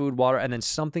little bit of food, water, and then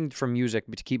something from music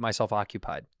to keep myself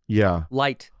occupied. Yeah.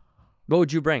 Light. What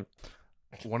would you bring?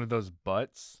 One of those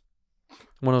butts.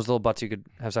 One of those little butts you could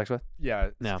have sex with? Yeah,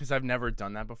 No. because I've never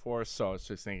done that before, so I was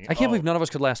just thinking. I can't oh, believe none of us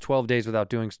could last 12 days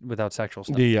without sexual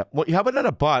stuff. Yeah. Well, how about not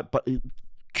a butt, but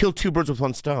kill two birds with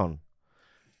one stone?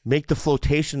 Make the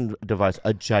flotation device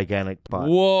a gigantic butt.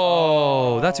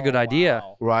 Whoa, that's a good idea.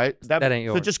 wow. Right? That ain't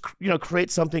So yours. just,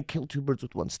 create something, kill two birds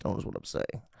with one stone is what I'm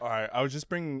saying. All right, I would just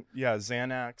bring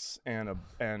Xanax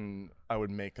and I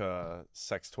would make a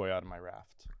sex toy out of my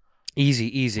raft. Easy.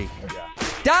 Yeah.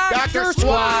 Dr.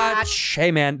 Squatch.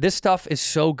 Hey, man, this stuff is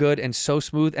so good and so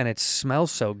smooth, and it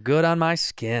smells so good on my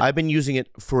skin. I've been using it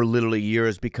for literally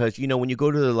years because, when you go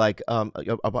to like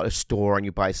about a store and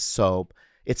you buy soap,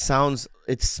 it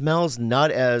smells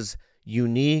not as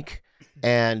unique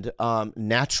and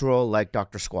natural like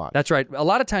Dr. Squatch. That's right. A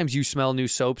lot of times you smell new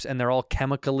soaps and they're all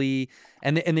chemically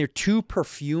and they're too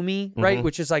perfumey, right?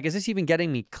 Which is like, is this even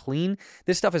getting me clean?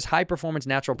 This stuff is high performance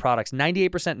natural products,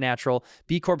 98% natural,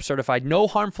 B Corp certified, no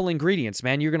harmful ingredients,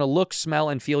 man. You're going to look, smell,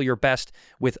 and feel your best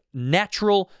with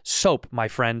natural soap, my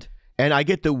friend. And I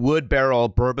get the wood barrel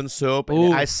bourbon soap,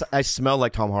 Ooh. and I smell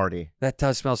like Tom Hardy. That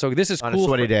does smell so good. This is On a cool.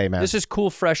 sweaty day, man. This is cool,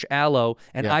 fresh aloe,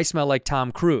 and Yeah. I smell like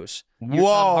Tom Cruise. You're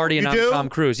Whoa, Tom Hardy and you I'm do? Tom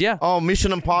Cruise. Yeah. Oh,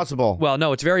 Mission Impossible. Well,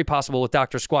 no, it's very possible with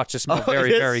Dr. Squatch to smell Oh, very,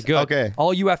 it is? very good. Okay.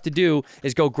 All you have to do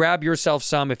is go grab yourself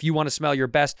some if you want to smell your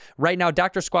best. Right now,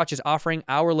 Dr. Squatch is offering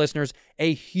our listeners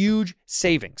a huge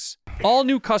savings. All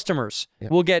new customers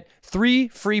will get 3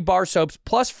 free bar soaps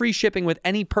plus free shipping with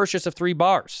any purchase of 3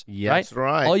 bars. Yes,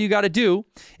 right. All you got to do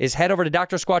is head over to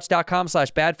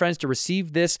drsquatch.com/badfriends to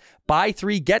receive this buy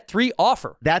 3, get 3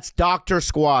 offer. That's Dr.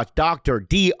 Squatch, Dr.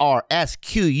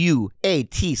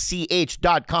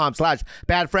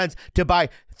 DRSQUATCH.com/badfriends to buy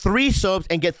 3 soaps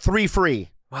and get 3 free.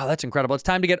 Wow, that's incredible. It's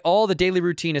time to get all the daily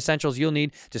routine essentials you'll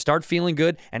need to start feeling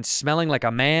good and smelling like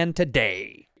a man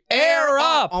today. Air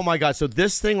up! Oh my God. So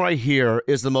this thing right here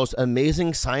is the most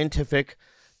amazing, scientific,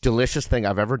 delicious thing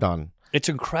I've ever done. It's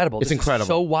incredible. It's This is incredible.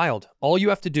 so wild. All you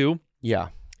have to do Yeah.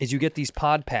 is you get these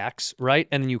pod packs, right?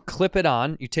 And then you clip it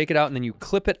on, you take it out, and then you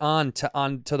clip it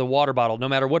onto the water bottle, no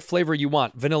matter what flavor you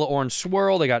want. Vanilla orange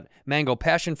swirl, they got mango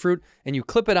passion fruit, and you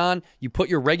clip it on, you put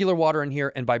your regular water in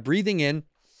here, and by breathing in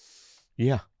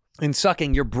Yeah. and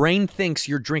sucking, your brain thinks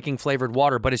you're drinking flavored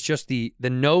water, but it's just the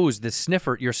nose, the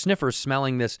sniffer, your sniffer's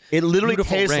smelling this. It literally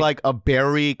beautiful tastes ring. like a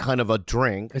berry kind of a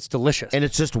drink, It's delicious. and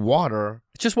it's just water,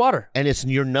 It's just water. and it's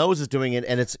your nose is doing it,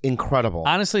 and it's incredible.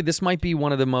 Honestly, this might be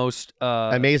one of the most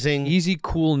Amazing. easy,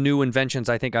 cool new inventions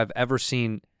I think I've ever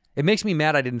seen. It makes me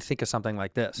mad I didn't think of something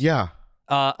like this. Yeah.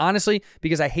 Honestly,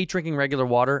 because I hate drinking regular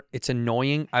water. It's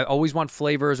annoying. I always want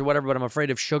flavors or whatever, but I'm afraid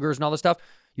of sugars and all this stuff.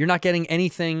 You're not getting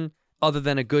anything other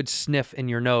than a good sniff in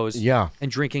your nose. Yeah.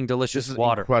 And drinking delicious This is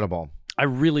water. incredible. I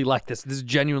really like this. This is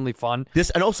genuinely fun.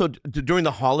 This, and also during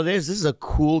the holidays, this is a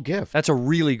cool gift. That's a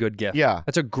really good gift. Yeah.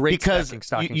 That's a great because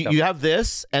stocking you, stuff. you have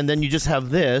this, and then you just have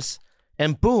this,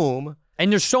 and boom.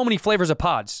 And there's so many flavors of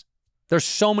pods. There's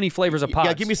so many flavors of pods.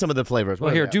 Yeah, give me some of the flavors. Well,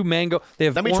 What here, is that? do mango. They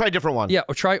have Let me try a different one. Yeah,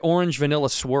 or try orange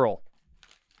vanilla swirl.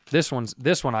 This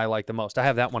one I like the most. I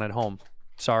have that one at home.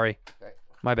 Sorry.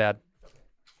 My bad.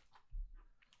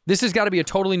 This has got to be a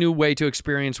totally new way to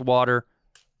experience water.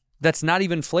 that's not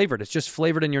even flavored. It's just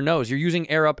flavored in your nose. You're using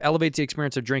Air Up, elevates the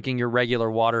experience of drinking your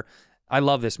regular water. I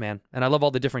love this, man. And I love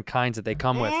all the different kinds that they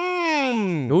come with.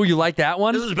 Ooh, you like that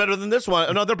one? This is better than this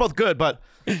one. No, they're both good, but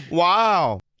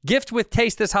wow. Gift with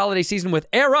taste this holiday season with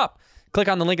Air Up. Click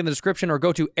on the link in the description or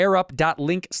go to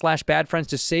airup.link/badfriends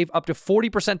to save up to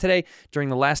 40% today during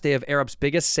the last day of Air Up's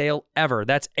biggest sale ever.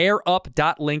 That's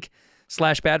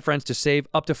airup.link/badfriends to save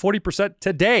up to 40%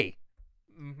 today.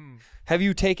 Mm-hmm. Have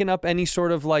you taken up any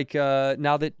sort of like,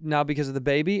 now because of the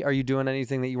baby, are you doing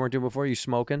anything that you weren't doing before? Are you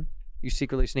smoking? You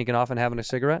secretly sneaking off and having a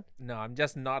cigarette? No, I'm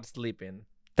just not sleeping.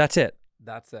 That's it.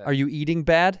 That's it. Are you eating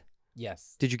bad?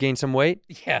 Yes. Did you gain some weight?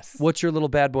 Yes. What's your little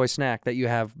bad boy snack that you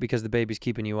have because the baby's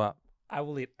keeping you up? I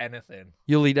will eat anything.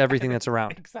 You'll eat everything that's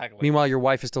around. Exactly. Meanwhile, your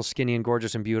wife is still skinny and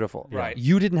gorgeous and beautiful. Right.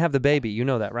 You didn't have the baby. You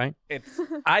know that, right?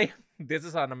 This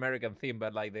is an American theme,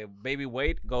 but like the baby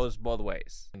weight goes both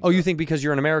ways. Oh, you think because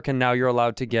you're an American now you're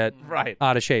allowed to get Right.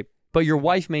 out of shape. But your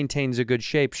wife maintains a good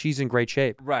shape. She's in great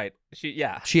shape. Right. She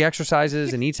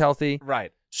exercises and eats healthy.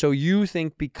 Right. So you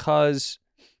think because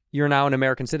you're now an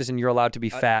American citizen, you're allowed to be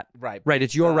fat. Right. Right.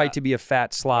 It's your right to be a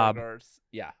fat slob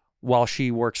Yeah. while she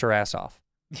works her ass off.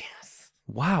 Yes.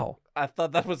 Wow. I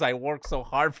thought that was I worked so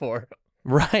hard for.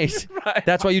 Right. Right.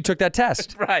 That's why you took that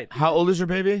test. Right. How old is your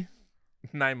baby?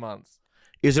 9 months.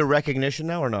 Is there recognition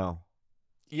now or no?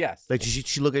 Yes. Like,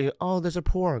 she look at you, oh, there's a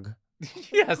porg.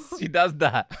 Yes, she does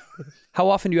that. How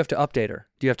often do you have to update her?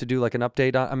 Do you have to do like an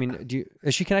update on,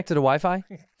 is she connected to Wi-Fi?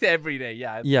 Every day,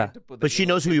 yeah. I Yeah. have to put the But she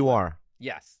little knows who you are.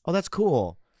 Yes. Oh, that's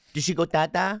cool. Did she go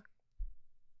dada?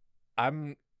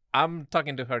 I'm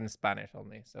talking to her in Spanish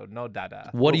only, so no dada.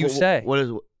 What do you say? What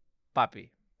is Papi.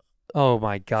 Oh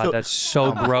my God, So- that's so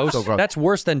Oh my- gross. so gross. That's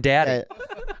worse than daddy.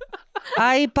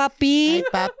 Ay, papi.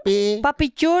 papi?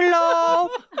 Papi chulo.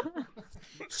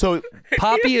 So,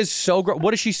 Poppy is so gross.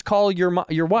 What does she call your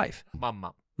wife?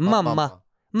 Mama. Mama.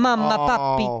 Mama, Oh.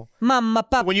 papi. Mama,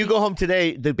 papi. when you go home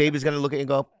today, the baby's gonna look at you and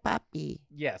go, papi.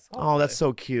 Yes. Oh, that's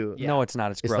so cute. Yeah. No, it's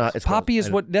not. It's It's gross. not- it's Poppy gross.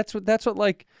 is I know. that's what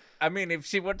like I mean, if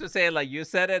she were to say it like you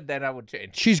said it, then I would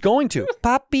change. she's going to.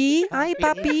 Papi. Ay,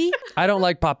 papi. I don't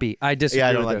like Poppy. I disagree Yeah,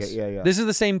 I don't with like this. it. Yeah, yeah. This is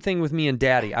the same thing with me and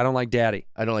daddy. I don't like daddy.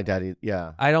 I don't like daddy.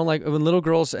 Yeah. I don't like when little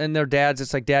girls and their dads,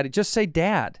 it's like daddy. Just say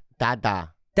dad.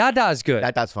 Dada. Dada is good.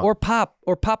 That's fine. Or pop.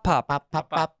 Or pop. Pop, pop,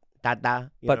 pop. Dada.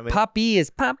 You know But what I mean? Poppy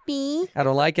is Poppy. I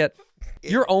don't like it.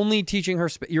 You're only teaching her,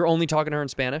 you're only talking to her in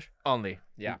Spanish? Only.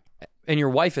 Yeah. And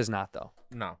your wife is not, though.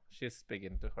 No, she's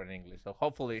speaking to her in English. So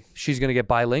hopefully. She's going to get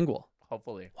bilingual.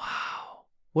 Wow.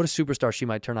 What a superstar she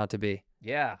might turn out to be.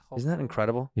 Yeah. Isn't that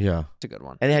incredible? Yeah. It's a good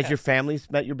one. And has your family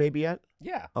met your baby yet?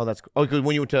 Yeah. Oh, that's cool. Oh, because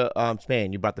when you went to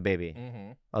Spain, you brought the baby.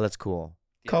 Mm-hmm. Oh, that's cool.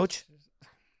 Coach?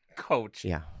 Coach.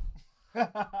 Yeah.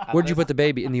 Where'd you put the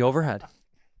baby? In the overhead?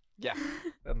 Yeah.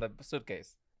 In the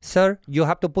suitcase. Sir, you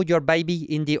have to put your baby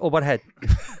in the overhead.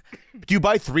 Do you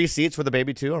buy 3 seats for the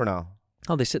baby too, or no?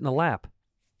 Oh, they sit in the lap.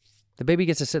 The baby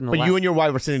gets to sit in the But lap. you and your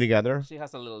wife are sitting together. She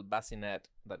has a little bassinet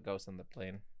that goes on the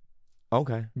plane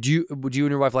Okay. Would you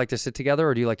and your wife like to sit together,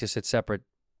 or do you like to sit separate?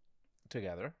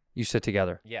 together. You sit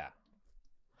together. Yeah.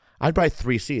 I'd buy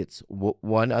 3 seats,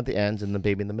 one at the ends and the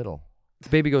baby in the middle. The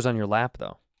baby goes on your lap,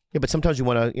 though. Yeah, but sometimes you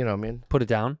want to, you know what I mean? Put it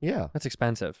down. Yeah. That's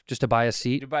expensive. Just to buy a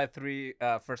seat. You buy 3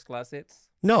 first class seats?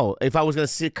 No, if I was going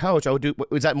to sit couch, I would do.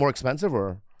 Is that more expensive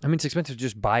or? I mean, it's expensive to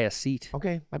just buy a seat.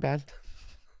 Okay, my bad.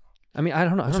 I mean, I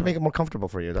don't know. I should make it more comfortable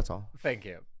for you. That's all. Thank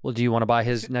you. Well, do you want to buy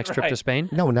his next trip to Right. Spain?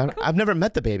 No, I've never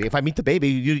met the baby. If I meet the baby,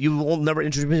 you will never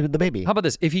introduce me to the baby. How about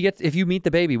this? If you meet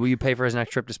the baby, will you pay for his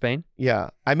next trip to Spain?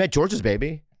 Yeah, I met George's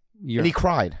baby, You're, and he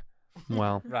cried.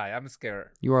 well, Right. I'm scared.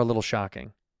 you are a little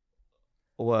shocking.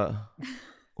 What?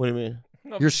 What do you mean?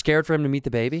 You're scared for him to meet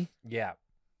the baby? Yeah.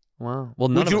 Wow. Well,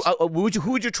 none Would you, of us.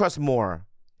 who would you trust more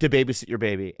to babysit your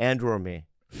baby, Andrew or me?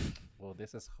 Well,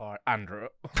 this is hard. Andrew.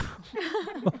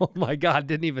 Oh my God!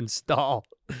 Didn't even stall.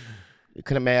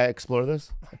 May I explore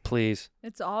this? Please.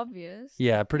 It's obvious.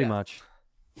 Yeah, pretty Yeah. much.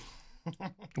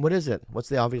 What is it? What's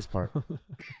the obvious part?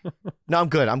 No, I'm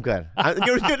good. I'm good.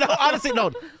 No, honestly,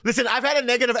 no. Listen, I've had a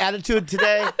negative attitude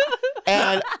today,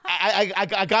 and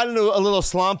I got into a little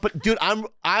slump. But dude, I'm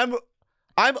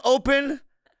open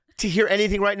to hear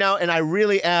anything right now, and I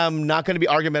really am not going to be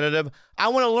argumentative. I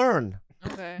want to learn.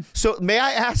 Okay. So may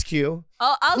I ask you,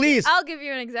 please, I'll give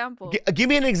you an example. give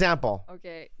me an example.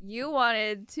 Okay. You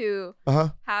wanted to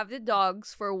have the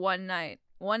dogs for one night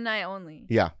only.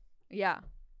 Yeah. Yeah.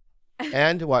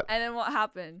 And what? And then what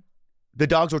happened? The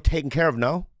dogs were taken care of.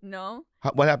 No. No.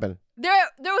 What happened? There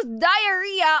was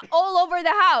diarrhea all over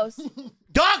the house.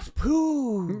 Dogs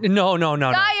poo. No.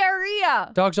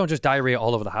 Diarrhea. Dogs don't just diarrhea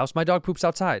all over the house. My dog poops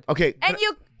outside. Okay. And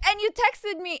And you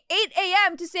texted me 8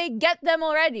 a.m. to say get them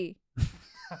already.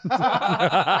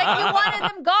 Like you wanted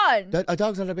them gone. A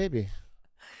dog's not a baby.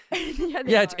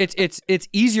 Yeah, it's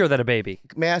easier than a baby.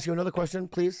 May I ask you another question,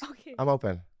 please? Okay. I'm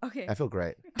open. Okay. I feel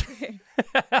great. Okay.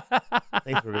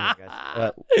 Thanks for being here,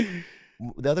 guys.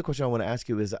 The other question I want to ask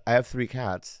you is, I have 3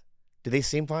 cats. Do they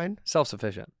seem fine?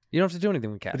 Self-sufficient. You don't have to do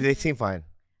anything with Or cats. do they seem fine?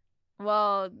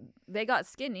 Well, they got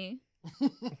skinny.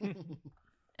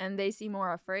 And they seem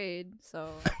more afraid, so.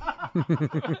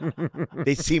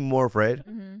 They seem more afraid.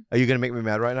 Mhm. Are you gonna make me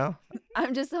mad right now?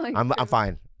 I'm just telling I'm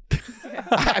fine.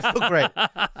 I feel great.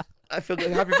 I feel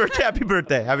good. Happy birthday! Happy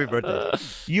birthday! Happy birthday!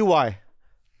 You why?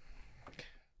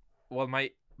 Well, my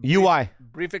You why?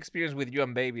 brief experience with you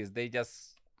and babies, they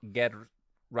just get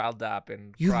riled up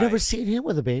and You've cry. never seen him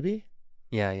with a baby.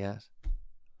 Yeah, yes.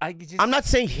 I'm not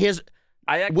saying his.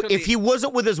 I actually, If he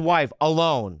wasn't with his wife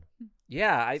alone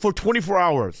yeah, for 24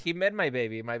 hours, he met my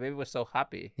baby. My baby was so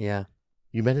happy. Yeah.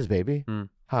 you met his baby. Mm.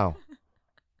 How?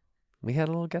 We had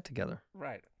a little get together.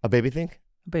 Right, A baby thing?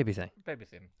 Baby thing. baby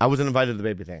thing. I wasn't invited to the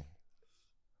baby thing.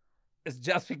 It's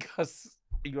just because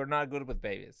you're not good with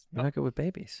babies. You're not good with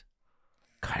babies.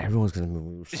 God, everyone's gonna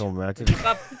be so mad. You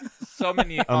have so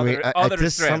many I mean, other at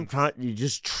this strengths. sometimes you're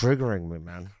just triggering me,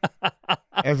 man.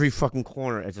 Every fucking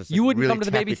corner, it's just You like wouldn't really come to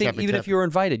the baby tappy, thing tappy, even if tappy. you were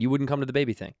invited. You wouldn't come to the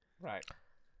baby thing. Right.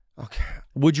 Okay.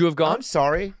 Would you have gone? I'm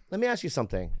sorry. Let me ask you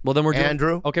something. Well, then we're doing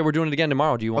Andrew. Okay, we're doing it again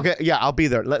tomorrow. Do you want? Okay, yeah, I'll be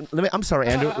there. Let me. I'm sorry,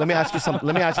 Andrew. Let me ask you something.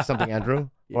 Let me ask you something, Andrew.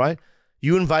 All right.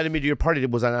 You invited me to your party.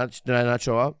 Did I not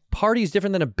show up? Party is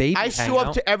different than a baby. I show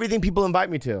up to everything people invite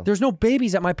me to. There's no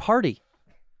babies at my party.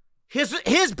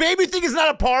 His baby thing is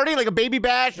not a party, like a baby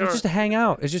bash, or, It's just to hang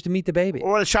out. It's just to meet the baby.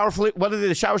 or a shower. What is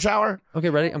it? A shower? Okay,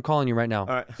 ready? I'm calling you right now.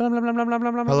 All right. Blah, blah, blah, blah, blah,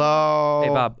 blah, blah. Hello. Hey,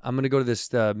 Bob. I'm gonna go to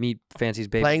this meet Fancy's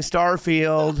baby. Playing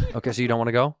Starfield. Okay, so you don't want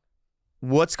to go?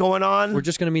 What's going on? We're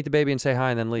just gonna meet the baby and say hi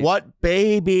and then leave. What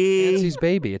baby? Fancy's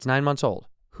baby. It's 9 months old.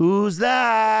 Who's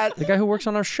that? The guy who works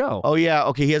on our show. Oh yeah.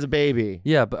 Okay, he has a baby.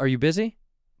 Yeah, but are you busy?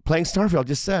 Playing Starfield.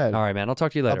 Just said. All right, man. I'll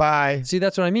talk to you later. Bye. See,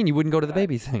 that's what I mean. You wouldn't go to the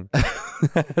baby thing.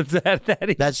 That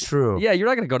is- That's true. Yeah, you're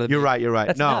not gonna go to the. You're right. You're right.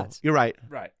 That's No, nuts. you're right.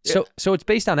 Right. So it's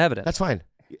based on evidence. That's fine.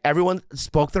 Everyone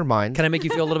spoke their mind. Can I make you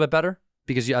feel a little bit better?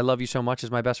 Because I love you so much as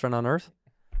my best friend on earth.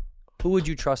 Who would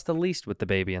you trust the least with the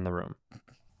baby in the room?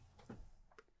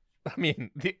 I mean,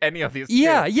 any of these.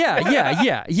 Yeah, two.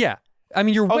 yeah. I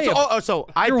mean, you're way above. So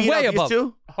I You're beat way up these above.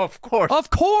 two? Of course. Of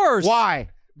course. Why?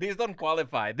 These don't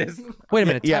qualify. This. Wait a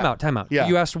minute. Yeah. Time out. Yeah.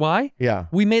 You asked why? Yeah.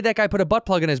 We made that guy put a butt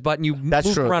plug in his butt and you That's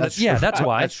moved true. around That's it. Yeah, true. that's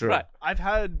why. That's true. Right. I've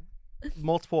had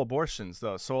multiple abortions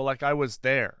though, so like I was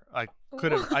there. I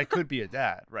could be a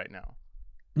dad right now.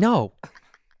 No.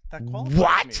 That qualifies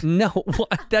What? me. No.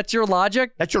 What? That's your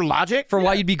logic That's your logic? for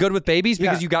why you'd be good with babies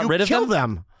because Yeah. you got you rid of kill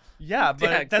them? them. Yeah, but Yeah,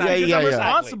 that's exactly. because Yeah, I'm yeah.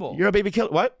 responsible. You're a baby killer.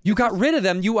 What? You got rid of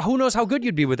them. Who knows how good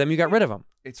you'd be with them? You got rid of them.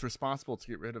 It's responsible to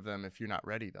get rid of them if you're not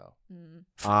ready though.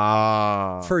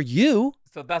 Ah. For you,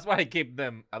 So that's why I keep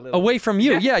them a little. away from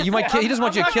you. Yeah, you might. He doesn't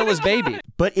want you to kill his baby.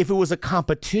 But if it was a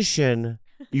competition,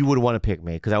 you would want to pick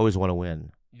me because I always want to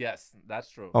win. Yes,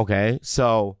 that's true. Okay.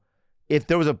 So if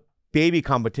there was a baby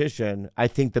competition, I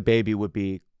think the baby would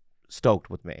be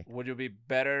stoked with me. Would you be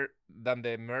better than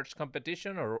the merch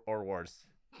competition or worse?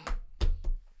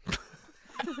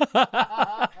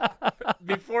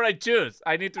 Before I choose,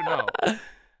 I need to know.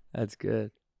 That's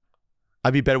good.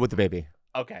 I'd be better with the baby.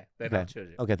 Okay, then I'll Okay. choose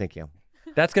you. Okay. Thank you.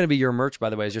 That's gonna be your merch, by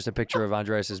the way. Is just a picture of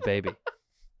Andreas's baby.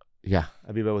 Yeah.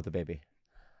 I'd be better with the baby.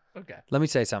 Okay. Let me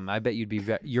say something. I bet you'd be.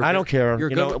 I don't care. You're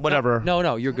You good. know, whatever.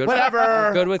 No, you're good. Whatever.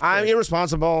 You're good with. I'm kids.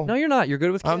 irresponsible. No, you're not. You're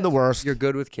good with kids. I'm the worst. You're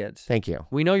good with kids. Thank you.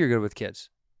 We know you're good with kids.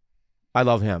 I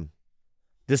love him.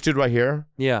 This dude right here.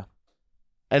 Yeah.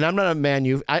 And I'm not a man.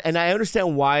 And I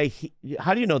understand why.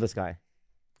 How do you know this guy?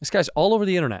 This guy's all over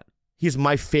the internet. He's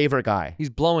my favorite guy He's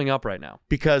blowing up right now.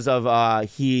 because of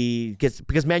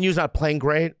because Man U's not playing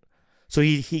great, so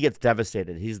he gets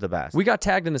devastated. He's the best. We got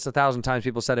tagged in this 1,000 times.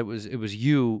 People said it was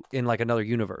you in like another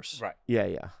universe. Right.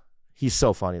 Yeah. He's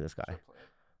so funny. This guy.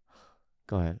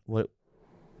 Go ahead. What?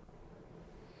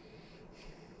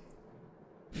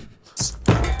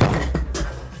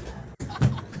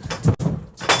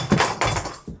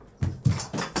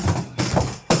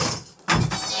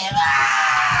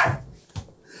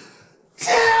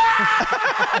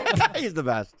 He's the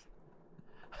best.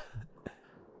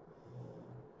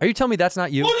 Are you telling me that's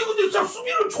not you? 아니 근데 진짜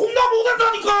수비를 존나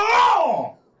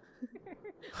못한다니까.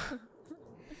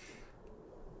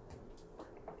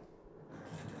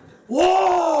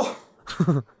 와,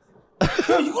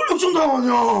 야 이걸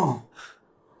역전당하냐?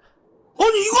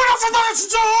 아니 이걸 역전당해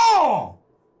진짜.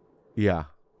 Yeah.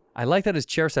 I like that his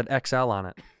chair said XL on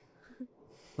it.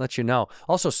 Let you know.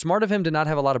 Also, smart of him to not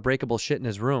have a lot of breakable shit in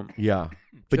his room. Yeah.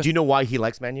 But do you know why he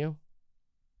likes Man U?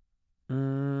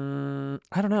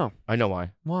 I don't know. I know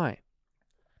why. Why?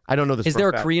 I don't know this. Is there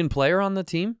a Korean player on the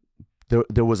team?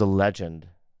 There was a legend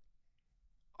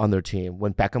on their team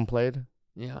when Beckham played.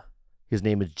 Yeah. His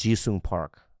name is Ji-sung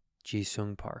Park.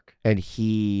 Ji-sung Park. And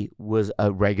he was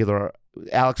a regular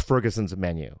Alex Ferguson's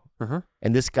Man U. Uh-huh.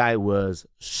 And this guy was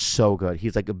so good.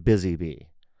 He's like a busy bee.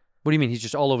 What do you mean? He's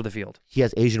just all over the field? He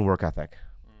has Asian work ethic.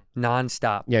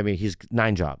 Non-stop. Yeah, I mean, he's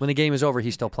 9 jobs. When the game is over,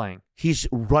 he's still playing. He's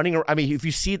running. I mean, if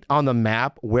you see on the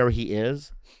map where he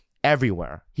is,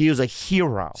 everywhere. He is a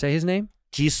hero. Say his name?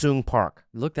 Ji-sung Park.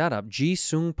 Look that up.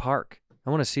 Ji-sung Park.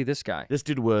 I want to see this guy. This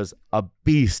dude was a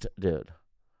beast, dude.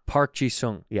 Park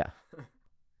Ji-sung. Yeah.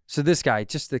 So this guy,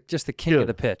 just the king Dude, of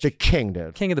the pitch. The king,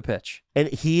 dude. King of the pitch. And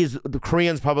the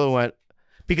Koreans probably went,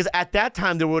 because at that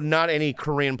time there were not any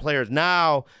Korean players.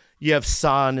 Now you have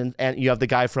Son and you have the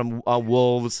guy from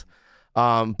Wolves.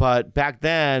 But back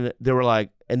then they were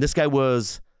like, and this guy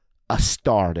was a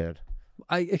star, dude.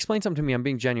 Explain something to me. I'm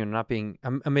being genuine.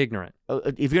 I'm ignorant.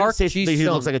 If you're going to say he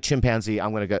looks like a chimpanzee,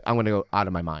 I'm gonna go out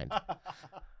of my mind.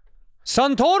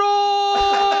 Santoro!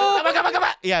 Come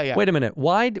on. Yeah. Wait a minute.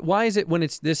 Why is it when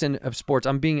it's this in sports?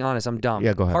 I'm being honest. I'm dumb.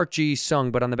 Yeah, go ahead. Park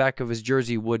Ji-sung, but on the back of his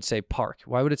jersey would say Park.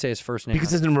 Why would it say his first name?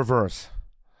 Because it's in reverse.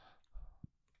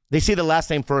 They say the last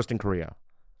name first in Korea.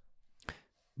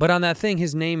 But on that thing,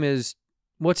 his name is,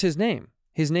 what's his name?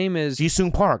 His name is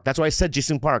Ji-sung Park. That's why I said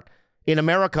Ji-sung Park. In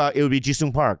America, it would be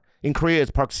Ji-sung Park. In Korea,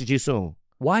 it's Park Ji-sung.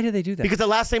 Why do they do that? Because the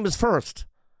last name is first.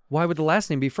 Why would the last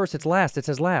name be first? It's last. It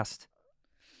says last.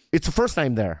 It's the first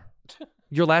name there.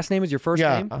 Your last name is your first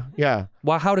name? Yeah.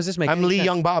 Well, how does this make I'm any Lee sense?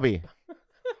 Young Bobby.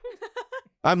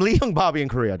 I'm Lee Young Bobby in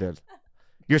Korea, dude.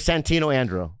 You're Santino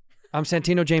Andrew. I'm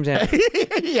Santino James Andrew.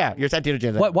 Yeah, you're Santino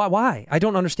James Andrew. Why? I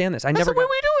don't understand this. That's the way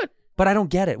we do it. But I don't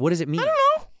get it. What does it mean? I don't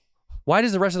know. Why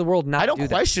does the rest of the world not do that? I don't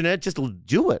question it. Just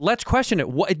do it. Let's question it.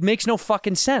 It makes no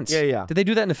fucking sense. Yeah. Did they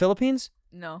do that in the Philippines?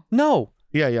 No. No.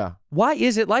 Yeah. Why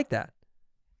is it like that?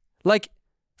 Like,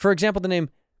 for example, the name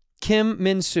Kim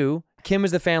Min Soo. Kim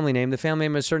is the family name. The family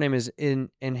name and surname is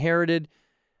inherited.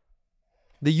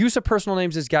 The use of personal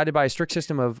names is guided by a strict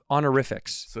system of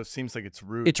honorifics. So it seems like it's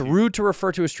rude. It's rude to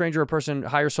refer to a stranger or person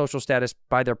higher social status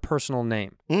by their personal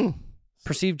name.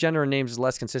 Perceived gender in names is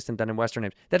less consistent than in Western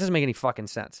names. That doesn't make any fucking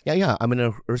sense. Yeah. I'm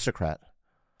an aristocrat.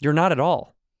 You're not at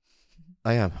all.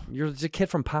 I am. You're just a kid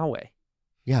from Poway.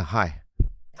 Yeah, hi.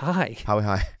 Hi.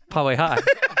 Hi. Poway, hi.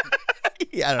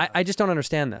 Yeah, I just don't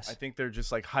understand this. I think they're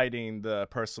just like hiding the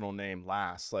personal name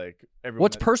last. Like everyone.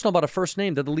 What's personal about a first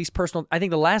name? They're the least personal. I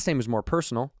think the last name is more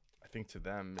personal. I think to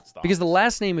them it's because the opposite.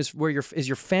 last name is where your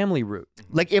family root.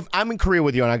 Like if I'm in Korea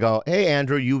with you and I go, hey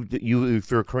Andrew, you if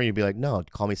you're Korean, you'd be like, no,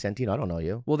 call me Santino. I don't know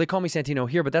you. Well, they call me Santino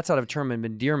here, but that's out of term of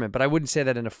endearment. But I wouldn't say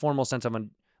that in a formal sense.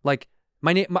 Like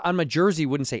my name on my jersey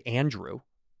wouldn't say Andrew.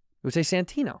 It would say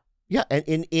Santino. Yeah,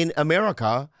 and in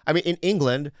America, I mean in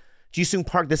England, Ji-sung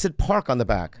Park, they said Park on the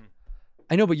back.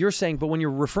 I know, but you're saying, but when you're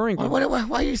referring to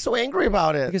why are you so angry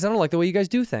about it? Because I don't like the way you guys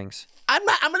do things. I'm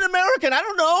an American. I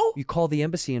don't know. You call the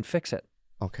embassy and fix it.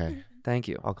 Okay. Thank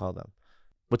you. I'll call them.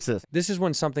 What's this? This is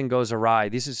when something goes awry.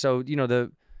 This is so the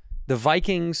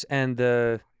Vikings and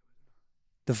the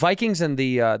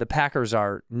Packers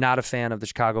are not a fan of the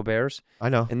Chicago Bears. I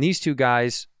know. And these two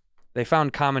guys, they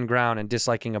found common ground in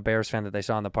disliking a Bears fan that they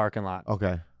saw in the parking lot.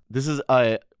 Okay. This is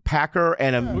a Packer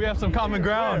and a. We have some common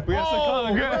ground. We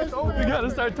gotta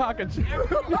start talking.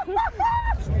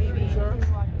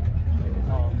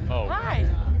 Hi.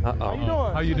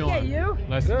 Uh-oh. How you doing? Yeah, you?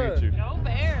 Nice to meet you. Go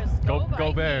Bears.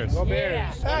 Go Bears. Go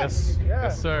Bears.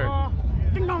 Yes, sir.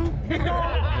 Ding dong.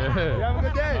 Yeah. Have a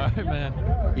good day. All right,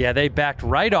 man. Yeah, they backed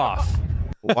right off.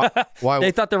 Why? They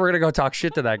thought they were going to go talk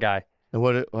shit to that guy.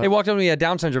 What? They walked up to me at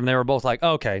Down syndrome. They were both like,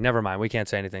 okay, never mind. We can't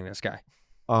say anything to this guy.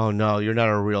 Oh no, you're not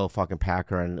a real fucking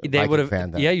Packer and They would have,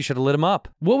 fan. Then. yeah, you should have lit him up.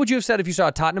 What would you have said if you saw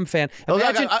a Tottenham fan?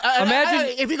 Imagine,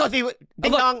 imagine if you go see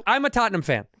ding look, dong. I'm a Tottenham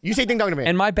fan. You say ding dong to me,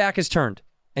 and my back is turned,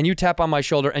 and you tap on my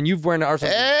shoulder, and you've wearing an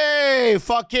Arsenal. Hey,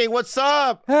 fucking, what's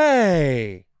up?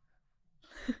 Hey,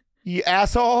 you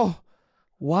asshole.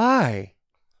 Why?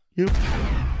 You.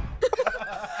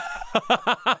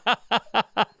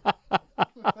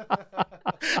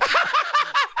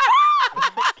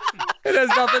 It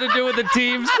has nothing to do with the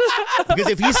teams. Because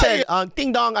if he said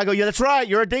ding dong, I go, yeah, that's right,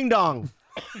 you're a ding dong.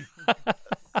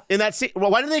 In that scene,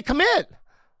 well, why didn't they commit?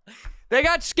 They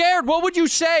got scared. What would you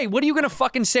say? What are you gonna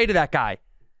fucking say to that guy?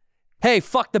 Hey,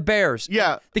 fuck the Bears.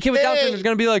 Yeah. The kid with Down syndrome is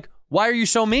gonna be like, why are you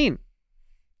so mean?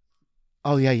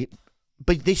 Oh yeah,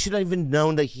 But they should have even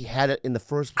known that he had it in the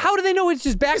first place. How do they know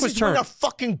his back was He's wearing turned? a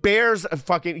fucking Bears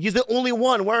fucking. He's the only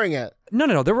one wearing it.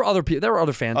 No. There were other people. There were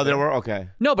other fans. Oh, there were? Okay.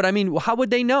 No, but I mean, how would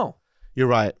they know? You're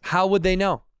right. How would they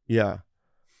know? Yeah.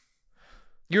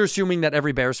 You're assuming that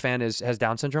every Bears fan has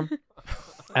Down syndrome?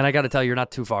 And I got to tell you, you're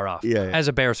not too far off. Yeah. As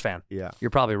a Bears fan. Yeah. You're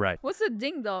probably right. What's the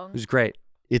ding dong? It was great.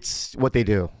 It's what they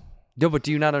do. No, but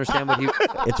do you not understand what he...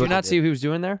 do you not see what he was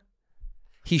doing there?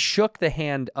 He shook the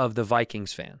hand of the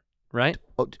Vikings fan, right?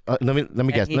 Oh, let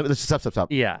me guess.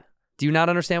 Stop. Yeah. Do you not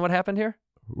understand what happened here?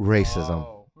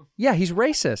 Racism. Yeah, he's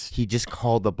racist. He just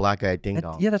called the black guy ding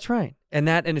dong. Yeah, that's right. And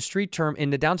that in a street term, in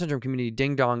the Down syndrome community,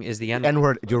 ding dong is the N-word.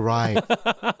 N-word. You're right.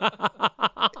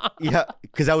 Yeah,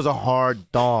 because that was a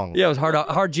hard dong. Yeah, it was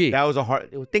hard G. That was a hard...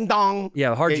 It was ding dong.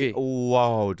 Yeah, hard G.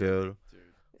 Whoa, dude.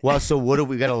 Well, so what do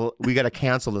we gotta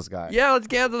cancel this guy? Yeah, let's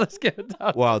cancel this kid.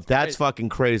 Wow, that's fucking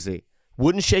crazy.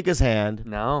 Wouldn't shake his hand.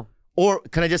 No. Or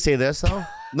can I just say this though?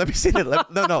 Let me say that.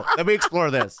 No. Let me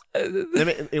explore this.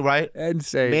 Right? And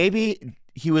say maybe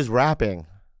he was rapping.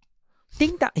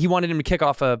 Ding dong. He wanted him to kick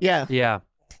off a. Yeah.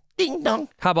 Ding dong.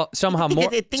 How about somehow more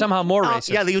racist?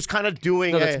 Yeah, he was kind of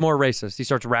doing. No, that's more racist. He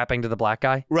starts rapping to the black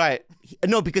guy. Right.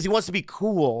 No, because he wants to be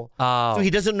cool. Oh. So he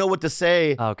doesn't know what to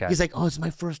say. Okay. He's like, oh, it's my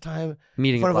first time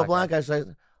meeting in front of a black guy. So like,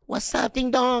 what's up,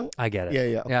 ding dong? I get it.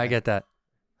 Yeah. Yeah, I get that.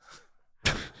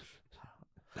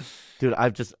 Dude,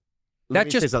 I've just. That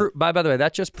just by the way,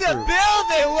 that just proved. The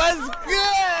building was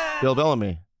good. Bill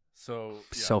Bellamy.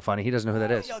 So funny. He doesn't know who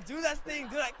that is. Yo, do that thing.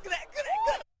 Do that.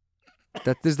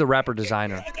 That this is the rapper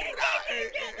designer.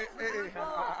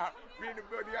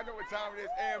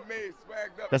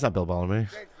 That's not Bill Bellamy.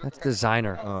 That's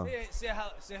designer.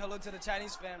 Say hello to the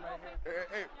Chinese fan right here.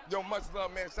 Hey, yo, much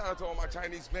love, man. Shout out to all my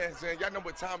Chinese fans, man. Y'all know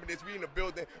what time it is. We in the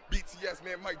building. BTS,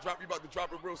 man. Mic drop. We about to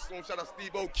drop it real soon. Shout out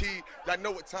Steve O'Key. Y'all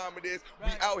know what time it is.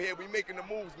 We out here. We making the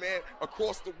moves, man.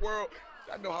 Across the world.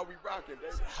 Y'all know how we rocking,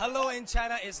 baby. Hello in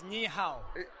China is ni hao.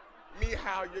 Ni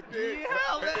hao, you good? Ni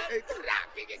hao, man.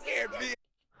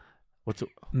 What's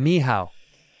Mihao?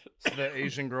 So the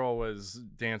Asian girl was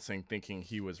dancing, thinking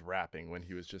he was rapping when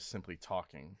he was just simply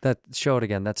talking. That show it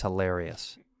again. That's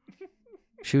hilarious.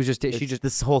 She was just.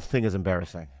 This whole thing is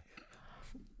embarrassing.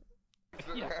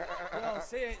 Yo,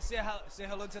 say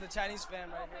hello to the Chinese fan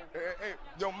right here. Hey,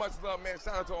 yo, much love, man.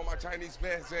 Shout out to all my Chinese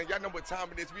fans, man. Y'all know what time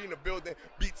it is. We in the building.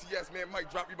 BTS, man.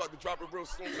 Mic drop. We about to drop it real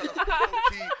soon. Shout out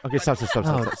Steve O'Key. Okay, stop.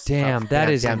 Oh damn, that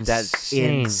is That's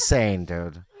insane. insane,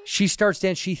 dude. She starts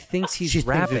dancing. She thinks he's She thinks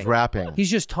rapping. he's rapping.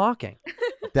 He's just talking.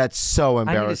 That's so I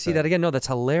embarrassing. need to see that again. No, that's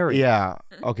hilarious. Yeah.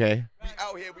 Okay. We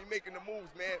out here. We making the moves,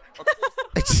 man.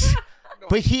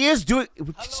 But he is doing.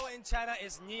 Hello in China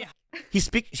is ni hao.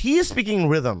 He is speaking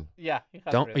rhythm. Yeah.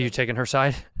 Don't. Are you taking her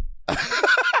side?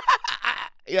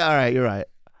 Yeah. All right. You're right.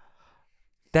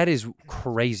 That is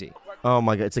crazy. Oh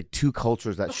my god! It's like two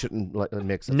cultures that shouldn't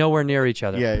mix. Nowhere near each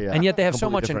other. Yeah. And yet they have so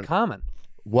Completely much in different. common.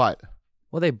 What?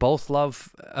 Well, they both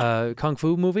love kung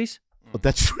fu movies. Oh,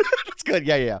 that's good.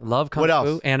 Yeah. Love kung What fu,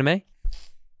 else? anime.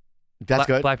 That's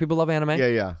good. Black people love anime.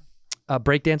 Yeah.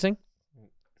 Breakdancing.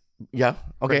 Yeah.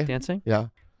 Okay. Breakdancing. Yeah.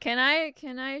 Can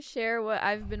I share what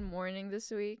I've been mourning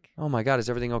this week? Oh my God, is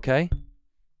everything okay?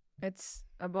 It's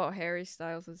about Harry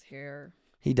Styles' hair.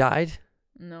 He died?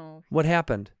 No. What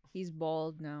happened? He's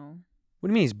bald now. What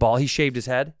do you mean he's bald? He shaved his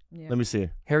head? Yeah. Let me see.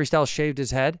 Harry Styles shaved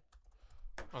his head?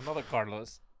 Another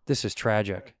Carlos. This is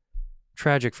tragic.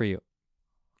 Tragic for you.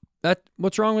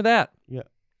 What's wrong with that? Yeah.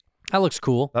 That looks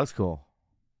cool. That's cool.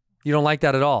 You don't like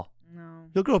that at all? No.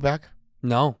 He'll grow back.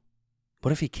 No.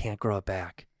 What if he can't grow it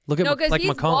back? Look at No, because like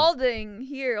he's McComb. balding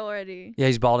here already. Yeah,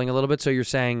 he's balding a little bit, so you're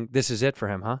saying this is it for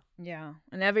him, huh? Yeah.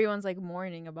 And everyone's like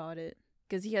mourning about it.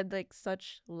 Because he had like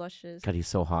such luscious. God, he's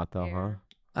so hot though, hair.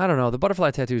 I don't know. The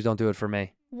butterfly tattoos don't do it for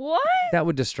me. What? That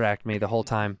would distract me the whole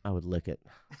time. I would lick it.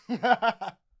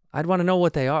 I'd want to know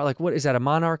what they are. Like, what is that, a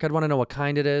monarch? I'd want to know what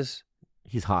kind it is.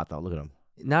 He's hot though. Look at him.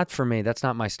 Not for me. That's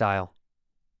not my style.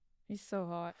 He's so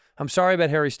hot. I'm sorry about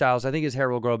Harry Styles. I think his hair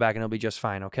will grow back and he'll be just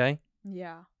fine, okay?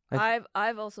 Yeah. I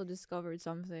I've also discovered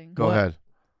something. Go ahead.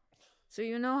 So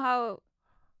you know how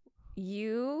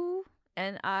you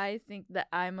and I think that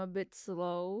I'm a bit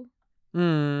slow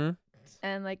Mm.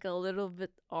 and like a little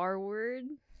bit R word?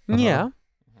 Yeah.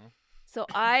 So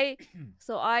I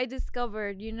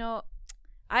discovered,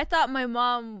 I thought my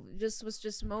mom was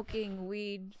just smoking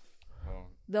weed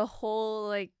the whole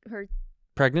like her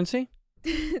Pregnancy?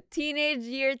 teenage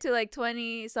year to like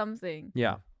 20 something.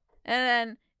 Yeah. And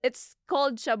then it's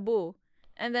called shabu.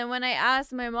 And then when I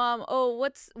asked my mom, "Oh,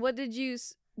 what did you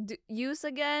use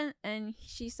again?" and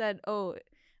she said, "Oh,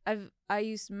 I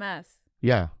used meth."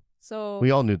 Yeah. So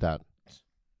We all knew that.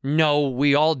 No,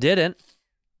 we all didn't.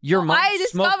 Your mom I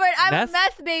smoked discovered I'm meth? a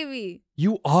meth baby.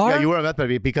 You are? Yeah, you were a meth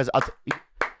baby because what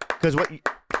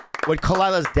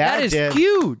Kalila's dad That is did.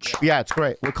 huge. Yeah, it's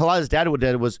great. What Kalila's dad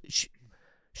did was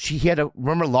she had to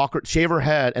shave her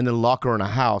head and then lock her in a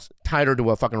house, tied her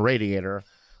to a fucking radiator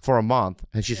for a month,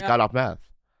 and she got off meth.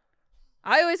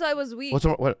 I always thought it was weed.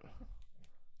 What?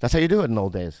 That's how you do it in the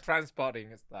old days. Transporting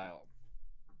style.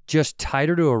 Just tied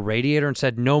her to a radiator and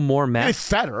said, no more meth? They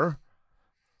fed her.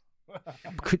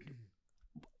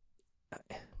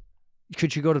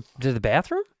 Could you go to the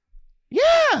bathroom?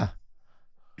 Yeah.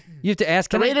 You have to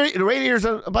ask. The radiator's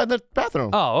by the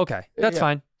bathroom. Oh, okay. That's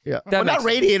fine. Yeah. That Well, not makes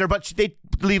radiator, but they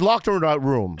locked her in a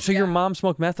room. So your mom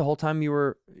smoked meth the whole time you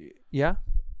were, yeah?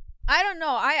 I don't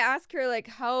know. I asked her like,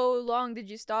 how long did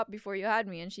you stop before you had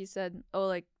me? And she said, oh,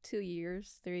 like 2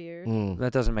 years, 3 years.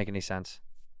 That doesn't make any sense.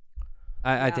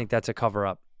 I think that's a cover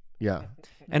up. Yeah.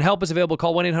 And help is available.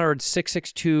 Call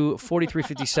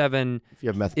 1-800-662-4357 If you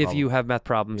have meth if problems. you have meth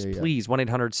problems. Yeah. Please,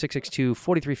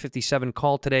 1-800-662-4357.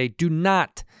 Call today. Do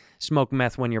not smoke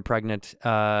meth when you're pregnant.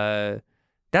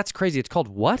 That's crazy. It's called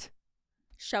what?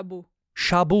 Shabu.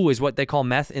 Shabu is what they call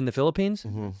meth in the Philippines.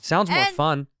 Sounds more And-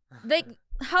 fun. Like,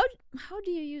 how do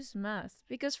you use meth?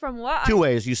 Because from what Two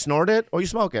ways. You snort it or you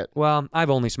smoke it. Well, I've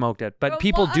only smoked it, but From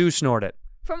people what do snort it.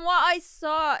 From what I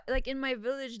saw, like in my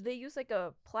village, they use like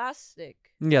a plastic.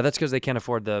 Yeah, that's because they can't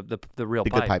afford the real The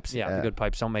pipe. good pipes, Yeah, yeah. the good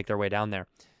pipes don't make their way down there.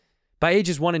 By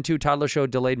ages 1 and 2, toddlers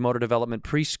showed delayed motor development.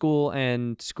 Preschool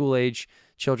and school age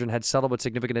children had subtle but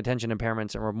significant attention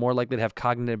impairments and were more likely to have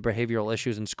cognitive behavioral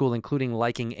issues in school, including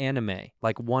liking anime,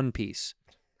 like One Piece.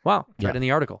 Wow, it's right in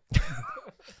the article.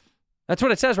 That's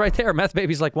what it says right there. Meth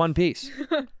babies like One Piece.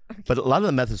 But a lot of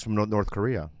the meth is from North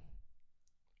Korea.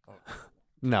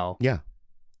 No. Yeah.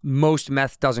 Most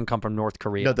meth doesn't come from North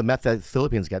Korea. No, the meth that the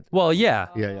Philippines get. Well, yeah.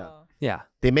 Yeah.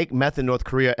 They make meth in North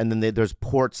Korea, and then there's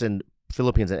ports in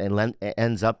Philippines, and it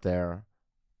ends up there.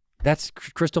 That's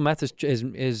crystal meth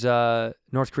is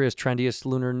North Korea's trendiest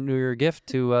Lunar New Year gift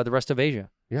to the rest of Asia.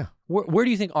 Yeah. Where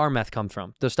do you think our meth comes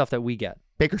from? The stuff that we get.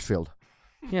 Bakersfield.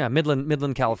 Yeah,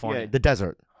 Midland, California. Yeah, the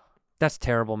desert. That's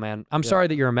terrible, man. I'm sorry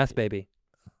that you're a meth baby.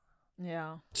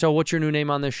 Yeah. So what's your new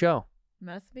name on this show?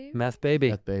 Meth baby? Meth baby.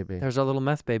 Meth baby. There's a little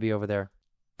meth baby over there.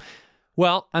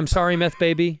 Well, I'm sorry, meth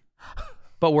baby,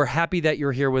 but we're happy that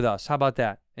you're here with us. How about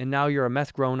that? And now you're a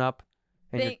meth grown up,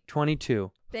 and you're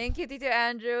 22. Thank you, Tito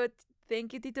Andrew.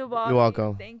 Thank you, Tito Bobby. You're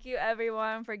welcome. Thank you,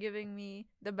 everyone, for giving me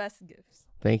the best gifts.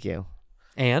 Thank you.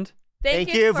 And?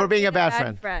 Thank you for being a bad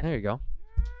friend. There you go.